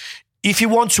think. Yeah. If you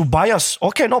want to buy us,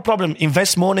 okay, no problem.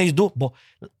 Invest money, but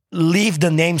leave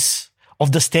the names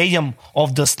of the stadium,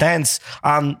 of the stands,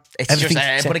 and it's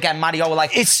everything. But again, Mario,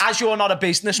 as you're not a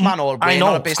businessman or we're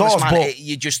not a businessman,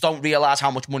 you just don't realise how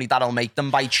much money that'll make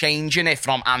them by changing it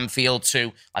from Anfield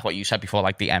to, like what you said before,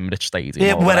 like the Emirates Stadium.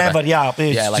 Yeah, wherever,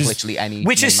 literally any.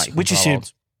 Which is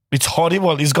it's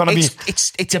horrible. It's gonna be.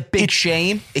 It's a big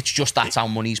shame. It's just that's how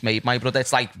money's made, my brother.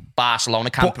 It's like Barcelona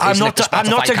Camp. I'm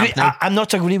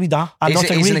not agree with that.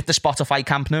 Isn't it the Spotify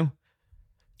Camp Nou?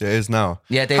 It is now.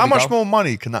 Yeah, How much more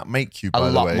money can that make you, by the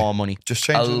way? A lot more money. Just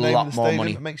change the name of the stadium,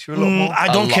 it makes you a lot more. I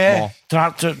don't care.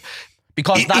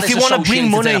 Because that if is you want to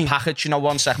bring money in a package,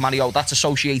 one sec, Mario, that's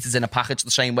associated in a package the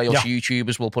same way us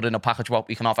YouTubers will put in a package what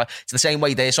we can offer. It's the same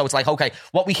way there. So it's like, okay,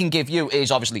 what we can give you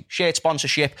is obviously shirt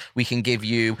sponsorship. We can give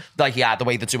you, the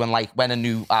way they're doing, like when a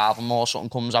new album or something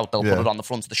comes out, they'll put it on the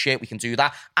front of the shirt. We can do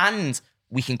that. And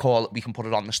we can put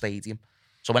it on the stadium.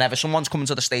 So whenever someone's coming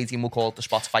to the stadium, we'll call it the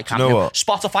Spotify campaign. You know what?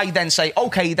 Spotify then say,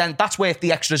 okay, then that's worth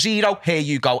the extra zero. Here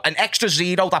you go. An extra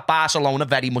zero that Barcelona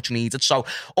very much needed. So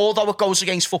although it goes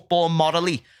against football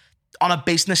morally, on a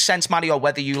business sense, Mario,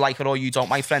 whether you like it or you don't,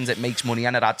 my friends, it makes money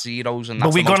and it adds zeros. And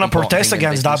but we're going to protest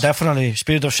against that, definitely.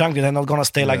 Spirit of Shankly, they're not going to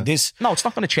stay like this. No, it's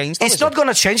not going to change. It's not going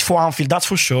to change for Anfield, that's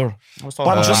for sure.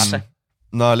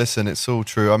 No, listen, it's all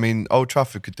true. I mean, Old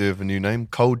Trafford could do with a new name.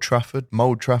 Cold Trafford,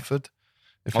 Mold Trafford.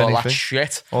 If anything. That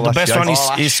shit. The best one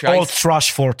is Old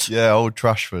Trashford. Yeah, Old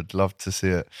Trashford. Love to see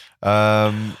it.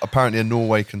 Apparently a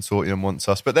Norway consortium wants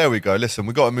us. But there we go. Listen,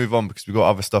 we've got to move on because we've got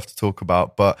other stuff to talk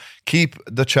about. But keep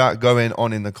the chat going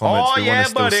on in the comments. We want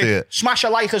to still see it. Smash a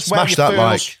like as well, Smash that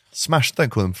like. Smash, don't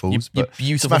call them fools. But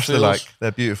beautiful smash fools. the like.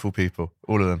 They're beautiful people.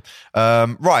 All of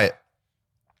them. Right.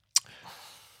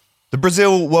 The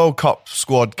Brazil World Cup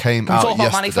squad came out yesterday. Talk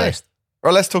about Manny first?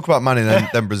 Right, let's talk about Manny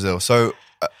then Brazil. So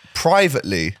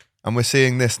privately, and we're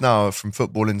seeing this now from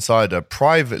Football Insider,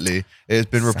 privately it has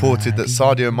been reported that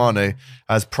Sadio Mane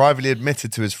has privately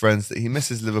admitted to his friends that he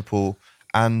misses Liverpool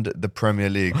and the Premier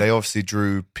League. They obviously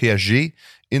drew PSG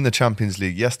in the Champions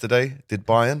League yesterday, did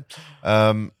Bayern.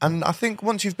 And I think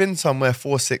once you've been somewhere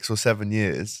 4, 6 or 7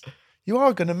 years, you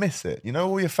are going to miss it. You know,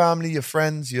 all your family, your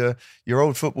friends, your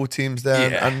old football teams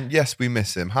there. Yeah. And yes, we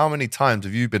miss him. How many times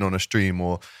have you been on a stream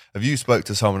or have you spoke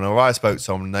to someone or I spoke to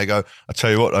someone and they go, I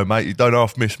tell you what though, mate, you don't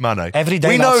half miss Mane. Every day.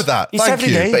 We know that. It's Thank you.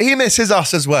 day. But he misses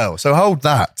us as well. So hold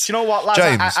that. Do you know what, lads?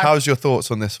 James, how's your thoughts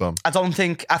on this one? I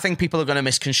think people are going to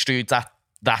misconstrue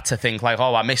that to think like,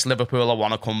 oh, I miss Liverpool, I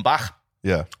want to come back.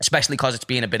 Yeah. Especially because it's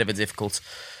been a bit of a difficult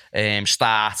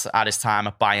start at his time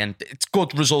at Bayern. It's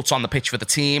good results on the pitch for the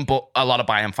team, but a lot of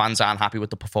Bayern fans aren't happy with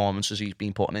the performances he's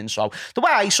been putting in. So the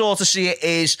way I sort of see it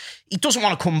is he doesn't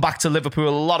want to come back to Liverpool. A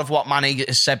lot of what Mane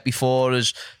has said before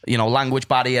is, language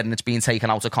barrier and it's being taken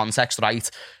out of context,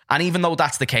 right? And even though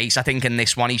that's the case, I think in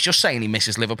this one, he's just saying he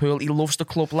misses Liverpool. He loves the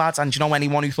club, lads. And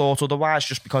anyone who thought otherwise,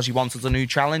 just because he wanted a new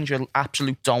challenge, are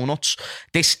absolute donuts.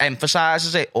 This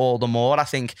emphasises it all the more. I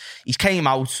think he's came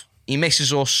out, he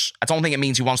misses us. I don't think it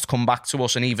means he wants to come back to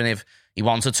us. And even if he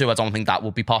wanted to, I don't think that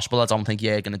would be possible. I don't think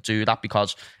you're going to do that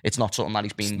because it's not something that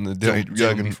he's been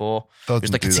doing before.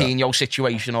 It's the Coutinho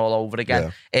situation all over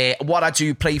again. Yeah. What I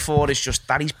do pray for is just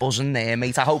that he's buzzing there,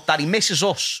 mate. I hope that he misses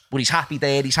us, but he's happy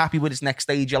there. He's happy with his next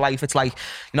stage of life. It's like,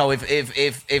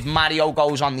 if Mario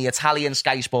goes on the Italian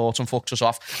Sky Sports and fucks us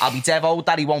off, I'll be devoted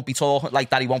that he won't be talking like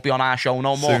that. He won't be on our show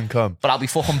no more. Soon come. But I'll be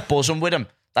fucking buzzing with him.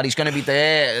 That he's going to be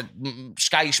there,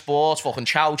 Sky Sports, fucking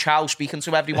chow, speaking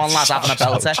to everyone, lads, having a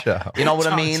belter. You know what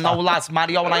I mean? No, lads,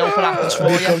 Mario, and I hope it happens for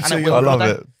you. And it will, I love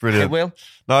it. Brilliant. It will.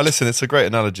 No, listen, it's a great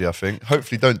analogy, I think.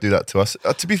 Hopefully don't do that to us.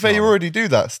 To be fair, you already do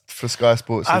that for Sky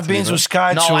Sports. I've been to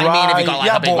Sky, no, I mean, if you got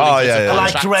like a big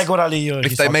like regularly.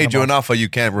 If they made you an offer, you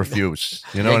can't refuse.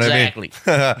 You know what I mean?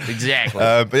 Exactly.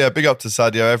 But yeah, big up to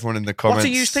Sadio, everyone in the comments.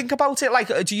 What do you think about it? Like,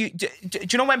 do you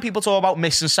know when people talk about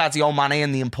missing Sadio Mane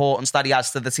and the importance that he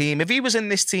has to the team? If he was in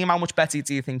this team, how much better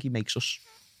do you think he makes us?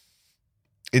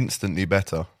 Instantly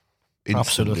better.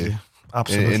 Instantly.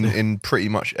 Absolutely. In pretty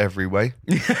much every way.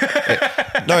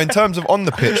 No, in terms of on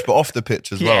the pitch, but off the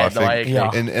pitch as well, I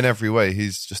think. In every way,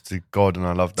 he's just a god and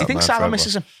I love that. Do you think Salah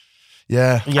misses him?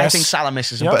 Yeah. Yes. I think Salah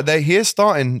misses him. But he is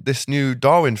starting this new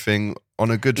Darwin thing on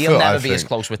a good foot. He'll never be as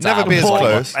close with Darwin. Never be as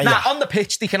close. Nah, on the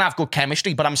pitch, they can have good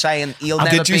chemistry, but I'm saying he'll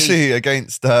never be... Did you see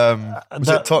against, was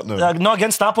it Tottenham? No,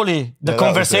 against Napoli. The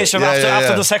conversation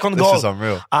after the second goal. This is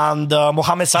unreal. And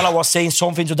Mohamed Salah was saying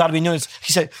something to Darwin Núñez.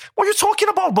 He said, what are you talking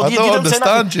about? But he didn't say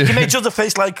nothing. He made just the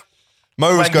face like...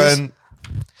 Mo was going...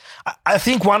 I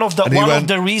think one of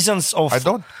the reasons of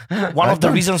the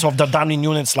Darwin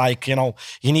Núñez, like,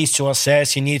 he needs to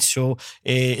assess, he needs to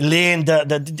learn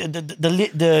the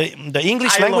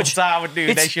English language. I love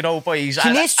Darwin Núñez, boys.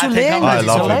 He needs to learn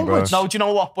the language. No, do you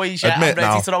know what, boys? Yeah, I'm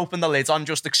ready to open the lid on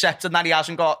just accepting that he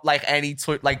hasn't got like any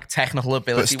technical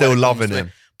ability. But still loving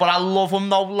him. But I love him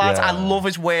though, lads. I love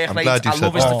his work rate. I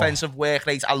love his defensive work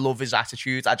rate. I love his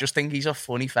attitude. I just think he's a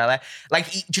funny fella.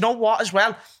 Like, do you know what as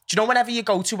well? Do you know whenever you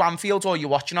go to Anfield or you're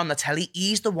watching on the telly,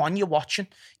 he's the one you're watching.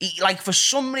 Like, for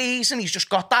some reason, he's just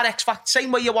got that X factor.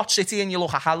 Same way you watch City and you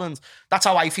look at Haaland. That's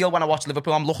how I feel when I watch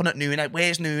Liverpool. I'm looking at Nunes.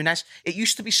 Where's Nunes? It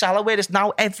used to be Salah, whereas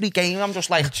now every game I'm just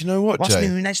like, do you know what, what's Jay?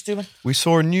 Nunes doing? We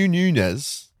saw a new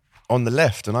Nunes on the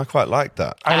left, and I quite like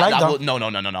that. I like that. No.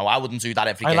 I wouldn't do that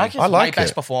every game. I like it. My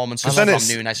best performance is from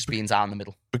Nunes is being down the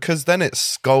middle. Because then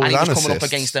it's goals and he was assists. coming up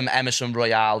against them, Emerson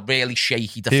Royale, really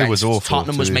shaky defence. He was awful.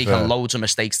 Tottenham was making loads of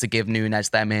mistakes to give Nunes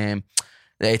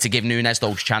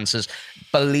those chances.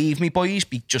 Believe me, boys,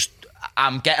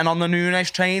 I'm getting on the Nunes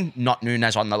train, not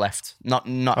Nunes on the left. Not.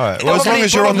 All right. Well, as long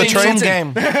as you're on the train,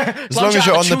 as long as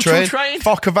you're on the train.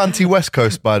 Fuck Avanti West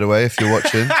Coast, by the way, if you're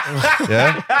watching.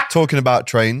 Yeah, talking about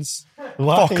trains.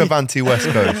 Why? Fuck Avanti West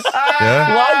Coast.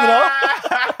 Yeah. Why,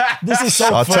 bro? This is so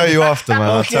I'll funny. tell you after, man.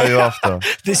 I'll tell you after.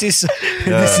 This is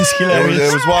hilarious.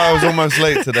 It was why I was almost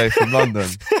late today from London.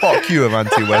 Fuck you,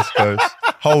 Avanti West Coast.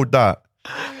 Hold that.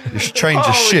 Your trains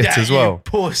are shit as well.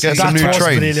 Get some new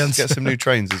trains. Brilliant. Get some new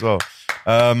trains as well.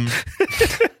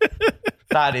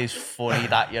 That is funny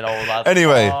that, you know. That,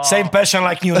 anyway. Same passion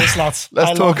like Nunes, lads.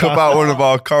 Let's talk about one of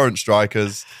our current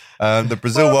strikers, the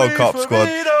Brazil World Cup squad.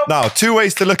 Now, two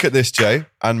ways to look at this, Jay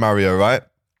and Mario, right?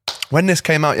 When this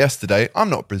came out yesterday, I'm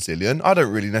not Brazilian. I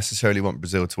don't really necessarily want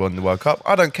Brazil to win the World Cup.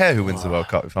 I don't care who wins the World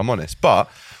Cup, if I'm honest. But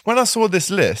when I saw this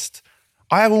list,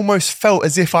 I almost felt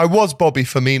as if I was Bobby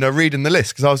Firmino reading the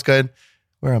list, because I was going,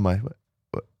 where am I?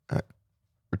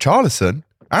 Richarlison,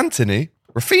 Anthony,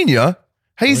 Rafinha,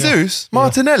 Jesus,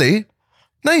 Martinelli,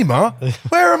 Neymar,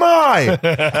 where am I?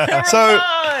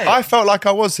 I felt like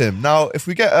I was him. Now, if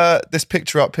we get this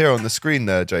picture up here on the screen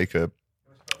there, Jacob,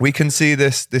 we can see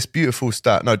this beautiful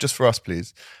stat. No, just for us,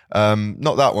 please.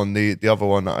 Not that one, the other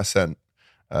one that I sent.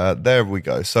 There we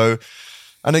go. So,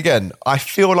 and again, I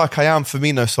feel like I am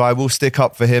Firmino, so I will stick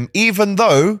up for him, even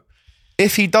though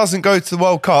if he doesn't go to the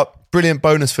World Cup, brilliant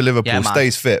bonus for Liverpool,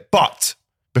 stays fit. But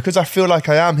because I feel like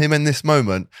I am him in this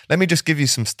moment, let me just give you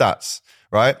some stats,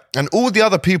 right? And all the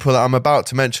other people that I'm about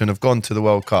to mention have gone to the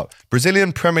World Cup.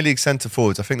 Brazilian Premier League centre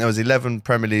forwards. I think there was 11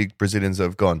 Premier League Brazilians that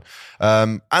have gone.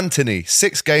 Anthony,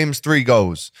 6 games, 3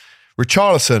 goals.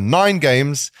 Richarlison, 9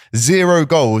 games, 0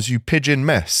 goals, you pigeon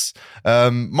mess.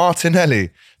 Martinelli,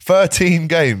 13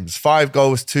 games, 5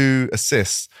 goals, 2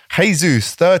 assists.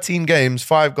 Jesus, 13 games,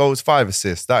 5 goals, 5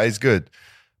 assists. That is good.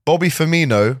 Bobby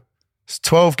Firmino,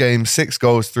 12 games, 6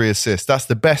 goals, 3 assists. That's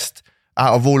the best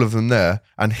out of all of them there.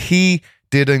 And he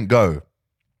didn't go.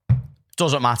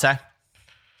 Doesn't matter.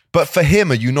 But for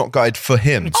him, are you not guided for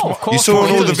him? Oh, of course. You saw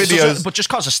in all the videos. But just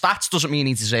because of stats doesn't mean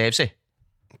he deserves it.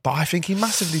 But I think he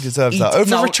massively deserves that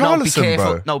over Richarlison,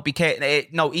 bro.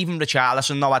 No, even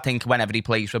Richarlison. No, I think whenever he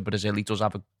plays for Brazil, he does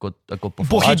have a good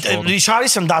performance. But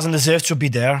Richarlison doesn't deserve to be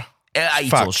there. He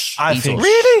does. I think.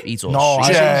 Really? He does. No,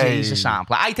 he's a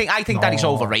sampler. I think that he's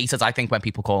overrated. I think when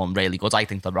people call him really good, I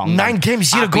think they're wrong. 9 games,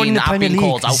 0 goals in the Premier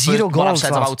League. 0 goals. What I've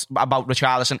said about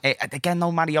Richarlison. Again,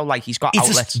 though, Mario, like he's got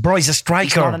outlets. He's a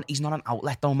striker. He's not an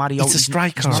outlet, though, Mario. He's a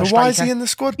striker. So why is he in the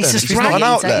squad then? He's not an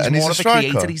outlet and he's a striker.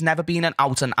 Creator. He's never been an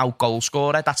out-and-out goal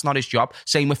scorer. That's not his job.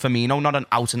 Same with Firmino, not an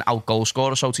out-and-out goal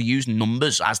scorer. So to use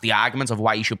numbers as the argument of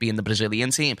why he should be in the Brazilian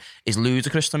team is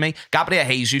ludicrous to me. Gabriel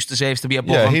Jesus deserves to be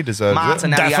above him. Yeah, he deserves it.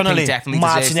 Definitely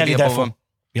deserves to be above him.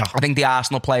 Yeah. I think the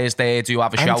Arsenal players there do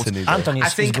have a shout. Anthony, I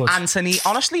think Anthony,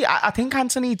 honestly, I think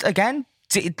Anthony, again,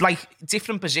 like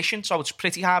different position, so it's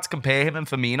pretty hard to compare him and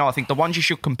Firmino. I think the ones you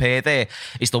should compare there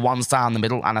is the ones down the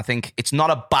middle, and I think it's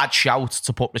not a bad shout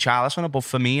to put Richarlison above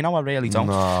Firmino. I really don't.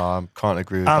 No, I can't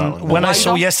agree with that one. When I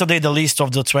saw yesterday the list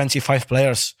of the 25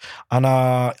 players, and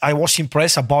I was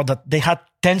impressed about that they had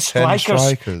 10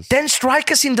 strikers. 10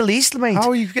 strikers in the list, mate. How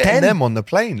are you getting them on the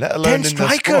plane, let alone 10 in the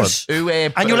strikers. squad?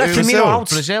 And you left Firmino out.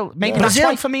 Brazil. Maybe that's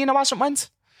why Firmino hasn't went.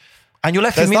 And you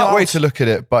left There's Firmino out. that way to look at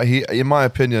it, but he, in my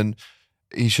opinion,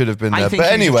 he should have been there. But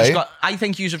anyway, I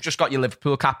think you have just got your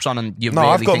Liverpool caps on, and you. No,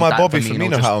 really I've got think my that Bobby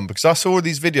Firmino hat on because I saw all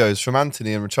these videos from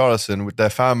Anthony and Richarlison with their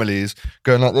families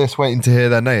going like this, waiting to hear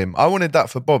their name. I wanted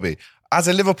that for Bobby. As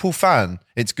a Liverpool fan,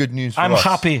 it's good news for us.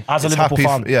 I'm happy as a Liverpool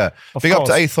fan. Yeah. Big up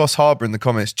to Athos Harbour in the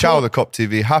comments. Ciao, the Cop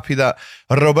TV. Happy that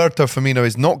Roberto Firmino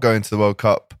is not going to the World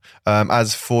Cup.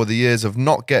 As for the years of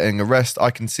not getting a rest, I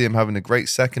can see him having a great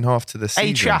second half to the season.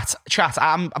 Hey, chat.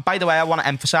 By the way, I want to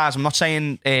emphasise, I'm not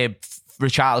saying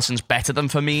Richarlison's better than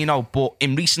Firmino, but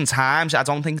in recent times, I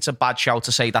don't think it's a bad shout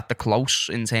to say that they're close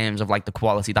in terms of like the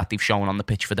quality that they've shown on the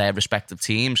pitch for their respective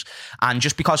teams. And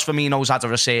just because Firmino's had a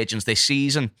resurgence this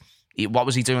season, What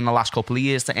was he doing the last couple of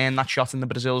years to earn that shot in the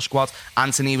Brazil squad?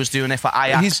 Anthony was doing it for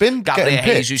Ajax. He's been Gabriel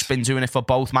Jesus been doing it for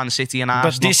both Man City and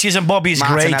Arsenal. But this season, Bobby's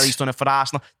Martinelli's done it for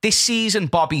Arsenal. This season,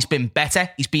 Bobby's been better.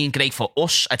 He's been great for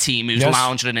us, a team who's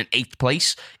lounging in 8th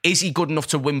place. Is he good enough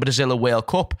to win Brazil a World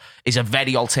Cup? Is a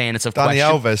very alternative question.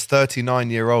 Dani Alves,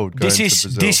 39-year-old, going to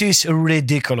Brazil. This is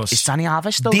ridiculous. Is Dani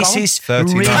Alves still this going? Is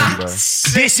 39, bro.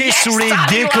 This is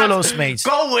ridiculous, mate.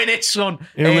 Go win it, son.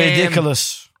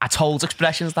 Ridiculous. I told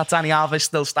expressions that Dani Alves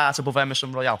still starts above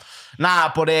Emerson Royale.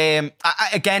 But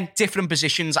again, different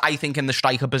positions. I think in the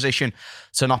striker position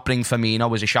to not bring Firmino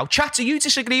was a shout. Chat, do you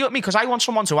disagree with me? Because I want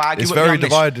someone to argue with me. It's very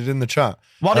divided in the chat.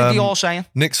 What are they all saying?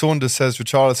 Nick Saunders says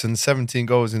Richarlison, 17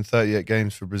 goals in 38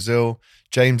 games for Brazil.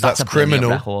 James, that's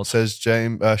criminal, says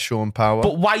Sean Power.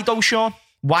 But why though, Sean?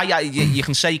 Why? You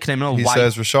can say criminal. He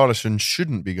says Richarlison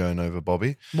shouldn't be going over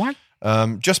Bobby. Why?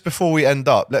 Just before we end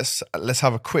up, let's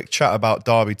have a quick chat about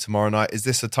Derby tomorrow night. Is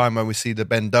this a time when we see the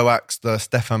Ben Doaks, the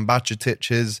Stefan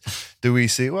Bajcetic's? Do we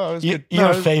see? Well, you're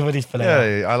a favourite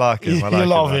player. Yeah, I like him. You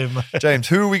love him. James,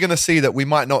 who are we going to see that we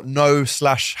might not know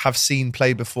 / have seen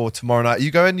play before tomorrow night?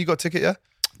 You going? You got a ticket yet?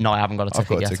 No, I haven't got a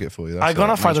ticket yet. I've got a ticket for you. I'm going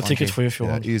to find a ticket for you if you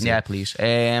want. Easy. Yeah, please.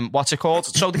 What's it called?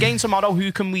 So the game tomorrow,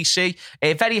 who can we see?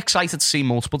 Very excited to see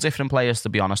multiple different players, to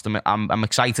be honest. I'm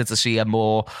excited to see a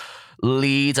more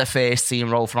leader first team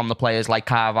role from the players like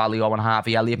Carvalho and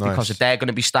Harvey Elliott, because if they're going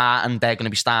to be starting,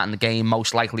 the game,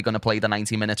 most likely going to play the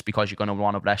 90 minutes because you're going to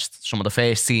want to rest some of the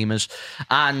first teamers.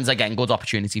 And again, good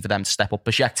opportunity for them to step up.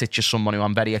 Bajcetic is someone who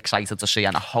I'm very excited to see,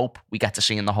 and I hope we get to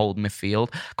see in the whole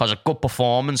midfield, because a good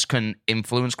performance can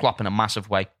influence Klopp in a massive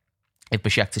way if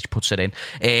Bajcetic puts it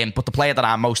in. But the player that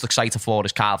I'm most excited for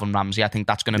is Calvin Ramsey. I think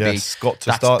that's going to be got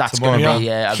to start that's tomorrow. Going to be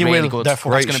a really good. That's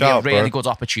going to be a really good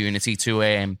opportunity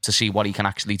to see what he can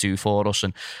actually do for us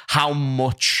and how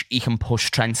much he can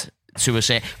push Trent to a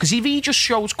say. Because if he just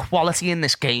shows quality in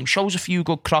this game, shows a few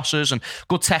good crosses and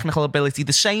good technical ability,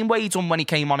 the same way he done when he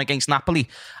came on against Napoli,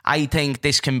 I think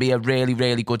this can be a really,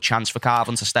 really good chance for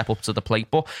Calvin to step up to the plate.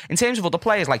 But in terms of other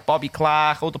players like Bobby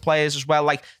Clark, other players as well,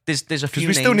 like there's a few. Because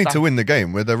we still need to win the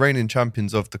game. We're the reigning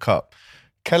champions of the cup.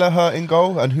 Kelleher in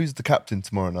goal, and who's the captain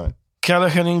tomorrow night?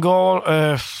 Kelleher in goal.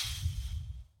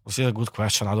 This is a good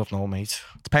question. I don't know, mate.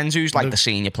 Depends who's like the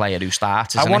senior player who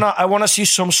starts. I wanna see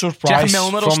some surprise. Jeff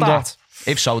Milner will start.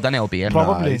 If so, then he'll be in.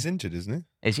 Probably. He's injured, isn't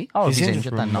he? Is he? Oh, he's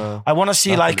injured then. No. I want to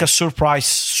see like a surprise,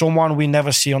 someone we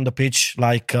never see on the pitch,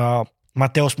 like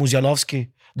Mateusz Musialowski,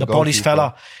 the Polish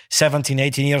fella, 17,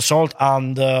 18 years old,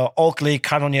 and Oakley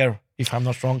Cannonier, if I'm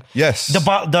not wrong. Yes. The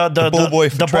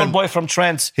ball boy from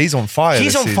Trent. He's on fire.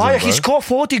 He's on fire. He scored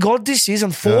 40 goals this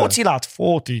season. 40, lad.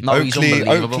 40. No, he's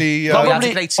unbelievable. Oakley,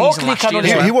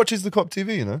 Oakley he watches the Cup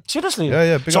TV, you know. Seriously.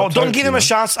 Yeah. So don't give him a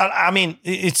chance. I mean,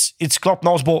 it's Klopp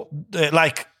knows, but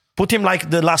like put him like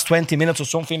the last 20 minutes or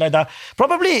something like that.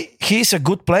 Probably he's a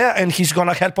good player and he's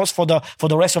gonna help us for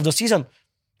the rest of the season.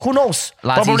 Who knows?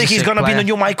 Probably he's going to be the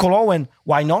new Michael Owen.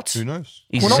 Why not? Who knows?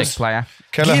 He's a sick player.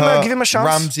 Kelleher, give him a chance.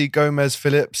 Ramsey, Gomez,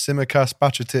 Phillips, Simicast,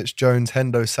 Bajcetic, Jones,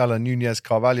 Hendo, Salah, Nunez,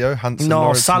 Carvalho, Hansen,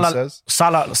 Norris, says.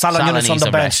 Salah Nunez on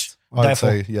the bench. I'd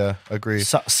say, yeah, agree.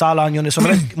 Salah, Nunez.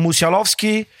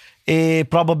 Musialowski,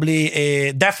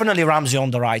 definitely Ramsey on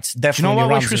the right. Definitely. Do you know what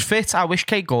I Ramsey. wish was fit? I wish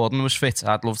Kate Gordon was fit.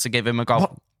 I'd love to give him a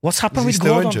go. What's happened with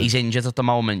Gordon? Injured? He's injured at the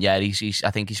moment. Yeah, I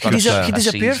think he's got he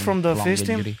disappeared from the first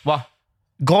team. What?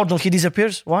 Gordon, he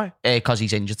disappears. Why? Because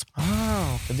he's injured.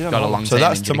 Oh, got a long so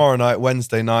that's injury. Tomorrow night,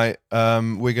 Wednesday night.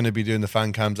 We're going to be doing the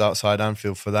fan cams outside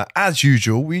Anfield for that. As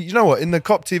usual, you know what? In the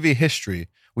Cop TV history,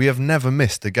 we have never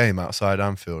missed a game outside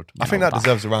Anfield. I think that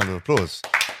deserves a round of applause.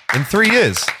 In 3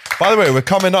 years. By the way, we're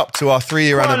coming up to our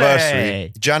 3-year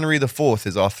anniversary. January the 4th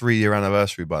is our 3-year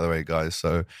anniversary, by the way, guys.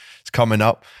 So it's coming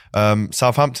up.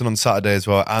 Southampton on Saturday as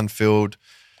well. Anfield.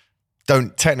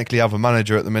 Don't technically have a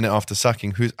manager at the minute after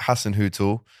sacking Hassan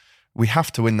Hutel. We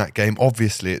have to win that game.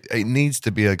 Obviously, it needs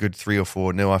to be a good 3 or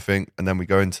 4-0, I think, and then we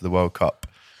go into the World Cup.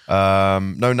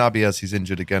 No Naby as he's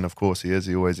injured again. Of course he is.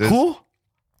 He always is. Who?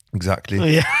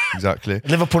 Exactly. Yeah. Exactly.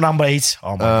 Liverpool number 8.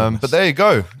 Oh my goodness. But there you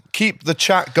go. Keep the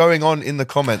chat going on in the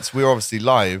comments. We're obviously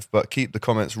live, but keep the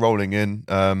comments rolling in.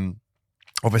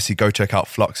 Obviously, go check out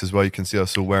Flux as well. You can see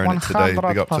us all wearing it today.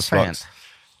 Big up to Flux.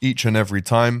 Each and every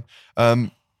time.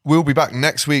 We'll be back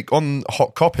next week on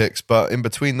Hot Kopics, but in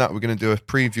between that, we're going to do a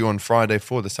preview on Friday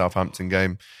for the Southampton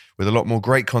game with a lot more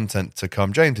great content to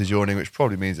come. James is yawning, which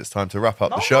probably means it's time to wrap up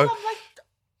the show.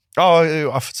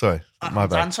 Sorry. My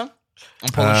bad. I'm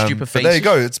pulling stupid faces. But there you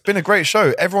go. It's been a great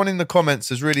show. Everyone in the comments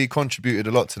has really contributed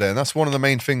a lot today, and that's one of the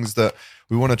main things that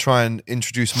we want to try and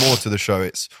introduce more to the show.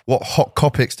 It's what hot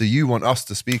Kopics do you want us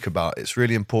to speak about? It's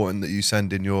really important that you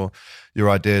send in your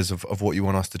ideas of what you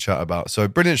want us to chat about. So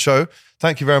brilliant show.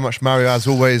 Thank you very much, Mario, as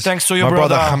always. Thanks to your my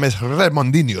brother. James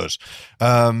Redmondinhos.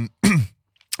 I'm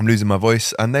losing my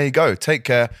voice. And there you go. Take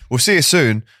care. We'll see you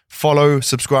soon. Follow,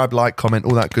 subscribe, like, comment,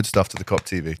 all that good stuff to the Kop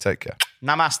TV. Take care.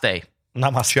 Namaste.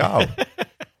 Ciao.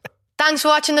 Thanks for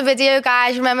watching the video,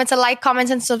 guys. Remember to like,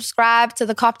 comment and subscribe to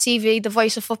the Kop TV, the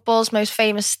voice of football's most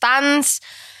famous stands,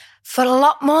 for a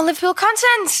lot more Liverpool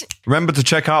content. Remember to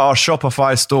check out our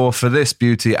Shopify store for this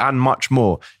beauty and much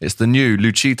more. It's the new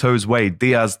Luchito's Way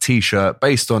Diaz t-shirt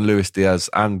based on Luis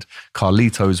Diaz and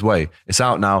Carlito's Way. It's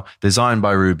out now, designed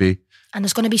by Ruby. And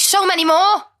there's going to be so many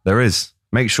more. There is.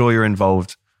 Make sure you're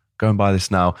involved. Go and buy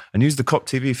this now and use the Kop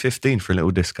TV 15 for a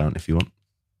little discount if you want.